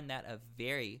I find that a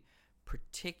very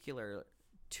particular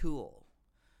tool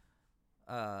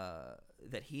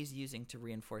that he's using to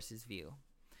reinforce his view.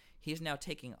 He's now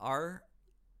taking our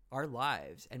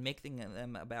lives and making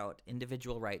them about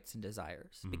individual rights and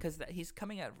desires, because he's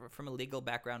coming out from a legal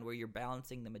background where you're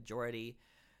balancing the majority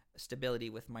stability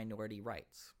with minority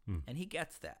rights. And he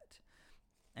gets that.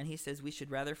 And he says we should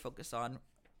rather focus on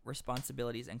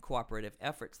responsibilities and cooperative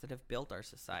efforts that have built our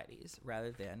societies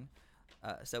rather than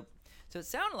so it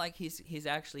sounded like he's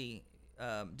actually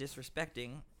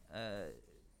disrespecting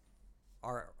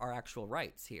our actual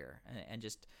rights here and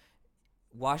just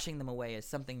washing them away as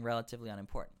something relatively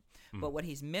unimportant. But what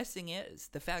he's missing is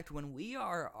the fact when we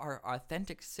are our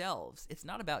authentic selves, it's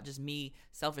not about just me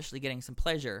selfishly getting some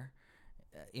pleasure,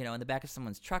 in the back of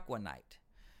someone's truck one night.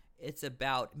 It's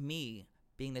about me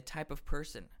being the type of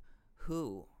person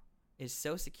who is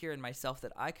so secure in myself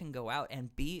that I can go out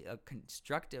and be a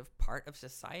constructive part of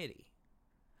society.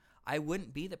 I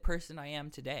wouldn't be the person I am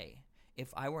today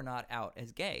if I were not out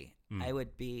as gay. I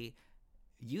would be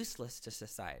useless to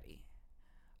society.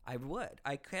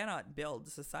 I cannot build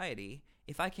society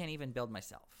if I can't even build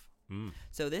myself.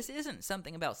 So this isn't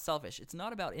something about selfish. It's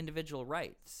not about individual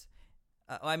rights.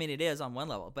 It is on one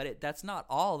level, but that's not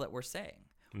all that we're saying.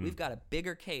 We've got a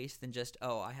bigger case than just,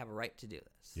 I have a right to do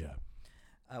this. Yeah.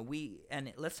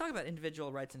 And let's talk about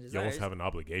individual rights and desires. You almost have an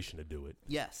obligation to do it.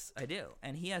 Yes, I do.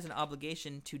 And he has an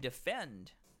obligation to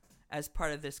defend, as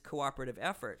part of this cooperative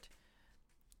effort,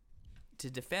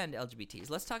 to defend LGBTs.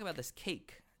 Let's talk about this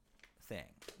cake thing.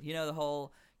 The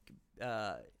whole,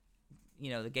 the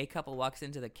gay couple walks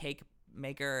into the cake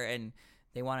maker and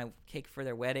they want a cake for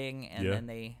their wedding, and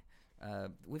then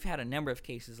we've had a number of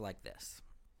cases like this.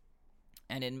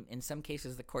 And in some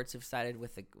cases, the courts have sided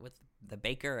with the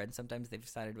baker, and sometimes they've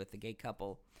sided with the gay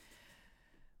couple.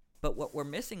 But what we're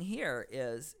missing here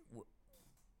is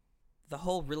the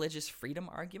whole religious freedom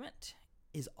argument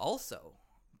is also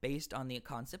based on the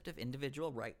concept of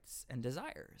individual rights and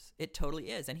desires. It totally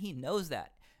is, and he knows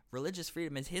that. Religious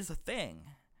freedom is his thing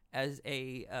as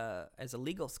a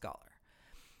legal scholar,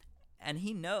 and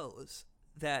he knows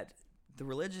that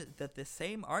the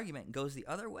same argument goes the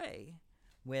other way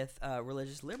with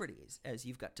religious liberties, as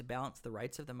you've got to balance the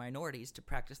rights of the minorities to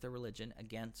practice their religion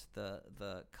against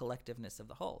the collectiveness of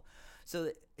the whole.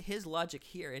 So his logic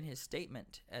here in his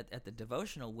statement at the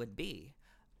devotional would be,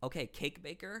 okay, cake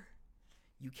baker,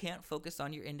 you can't focus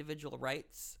on your individual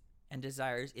rights and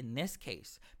desires in this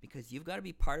case because you've got to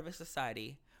be part of a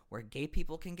society where gay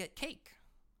people can get cake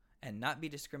and not be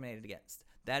discriminated against.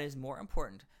 That is more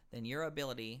important than your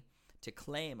ability to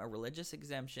claim a religious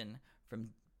exemption from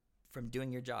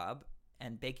doing your job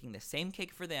and baking the same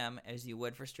cake for them as you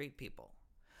would for straight people.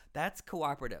 That's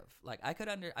cooperative. Like I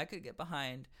could get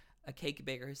behind a cake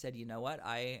baker who said, you know what,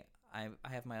 I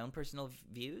have my own personal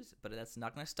views, but that's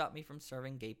not going to stop me from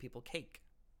serving gay people cake.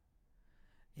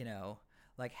 You know,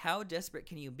 like how desperate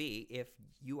can you be if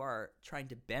you are trying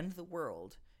to bend the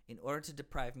world in order to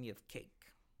deprive me of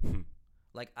cake?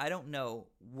 Like I don't know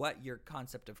what your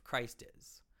concept of Christ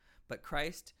is, but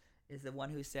Christ is the one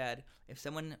who said, if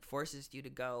someone forces you to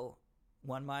go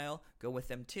 1 mile, go with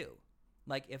them 2.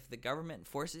 Like if the government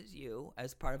forces you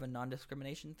as part of a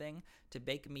non-discrimination thing to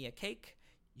bake me a cake,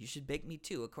 you should bake me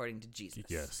 2 according to Jesus.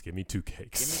 Yes, give me 2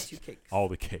 cakes. Give me 2 cakes. All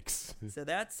the cakes. So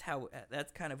that's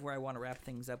kind of where I want to wrap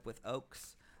things up with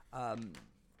Oakes.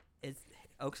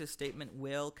 Oakes' statement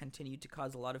will continue to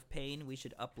cause a lot of pain. We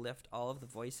should uplift all of the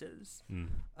voices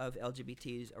of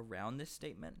LGBTs around this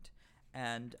statement.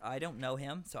 And I don't know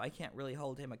him, so I can't really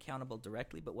hold him accountable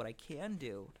directly. But what I can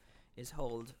do is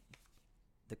hold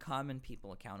the common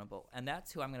people accountable. And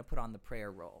that's who I'm going to put on the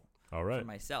prayer roll All right. for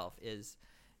myself is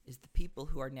the people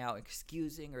who are now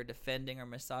excusing or defending or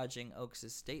massaging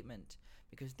Oakes' statement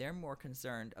because they're more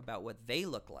concerned about what they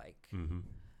look like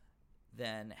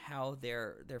than how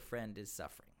their friend is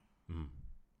suffering.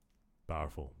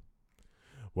 Powerful.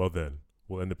 Well then,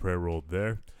 we'll end the prayer roll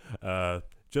there.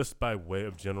 Just by way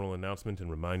of general announcement and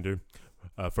reminder,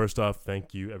 first off,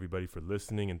 thank you everybody for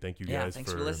listening, and thank you guys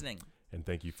thanks for listening. And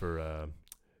thank you for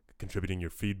contributing your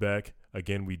feedback.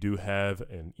 Again, we do have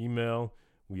an email.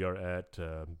 We are at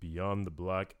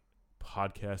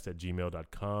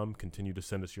beyondtheblockpodcast@gmail.com. Continue to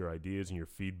send us your ideas and your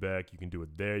feedback. You can do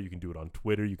it there. You can do it on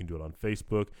Twitter. You can do it on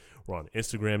Facebook. We're on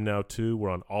Instagram now, too. We're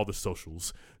on all the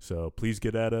socials. So please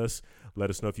get at us. Let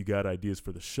us know if you got ideas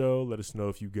for the show. Let us know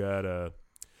if you got,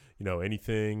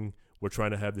 anything. We're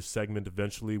trying to have this segment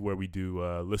eventually where we do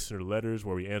listener letters,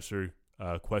 where we answer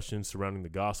questions surrounding the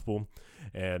gospel.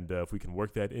 And if we can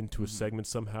work that into a segment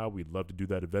somehow, we'd love to do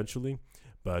that eventually.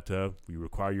 But we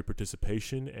require your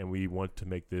participation, and we want to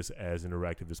make this as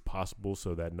interactive as possible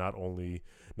so that not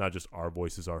just our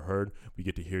voices are heard, we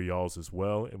get to hear y'all's as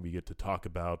well, and we get to talk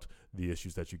about the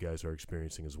issues that you guys are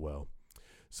experiencing as well.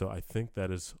 So I think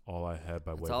that is all I have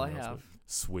by way of announcement. That's all I have.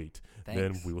 Sweet. Thanks.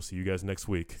 Then we will see you guys next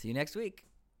week. See you next week.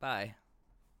 Bye.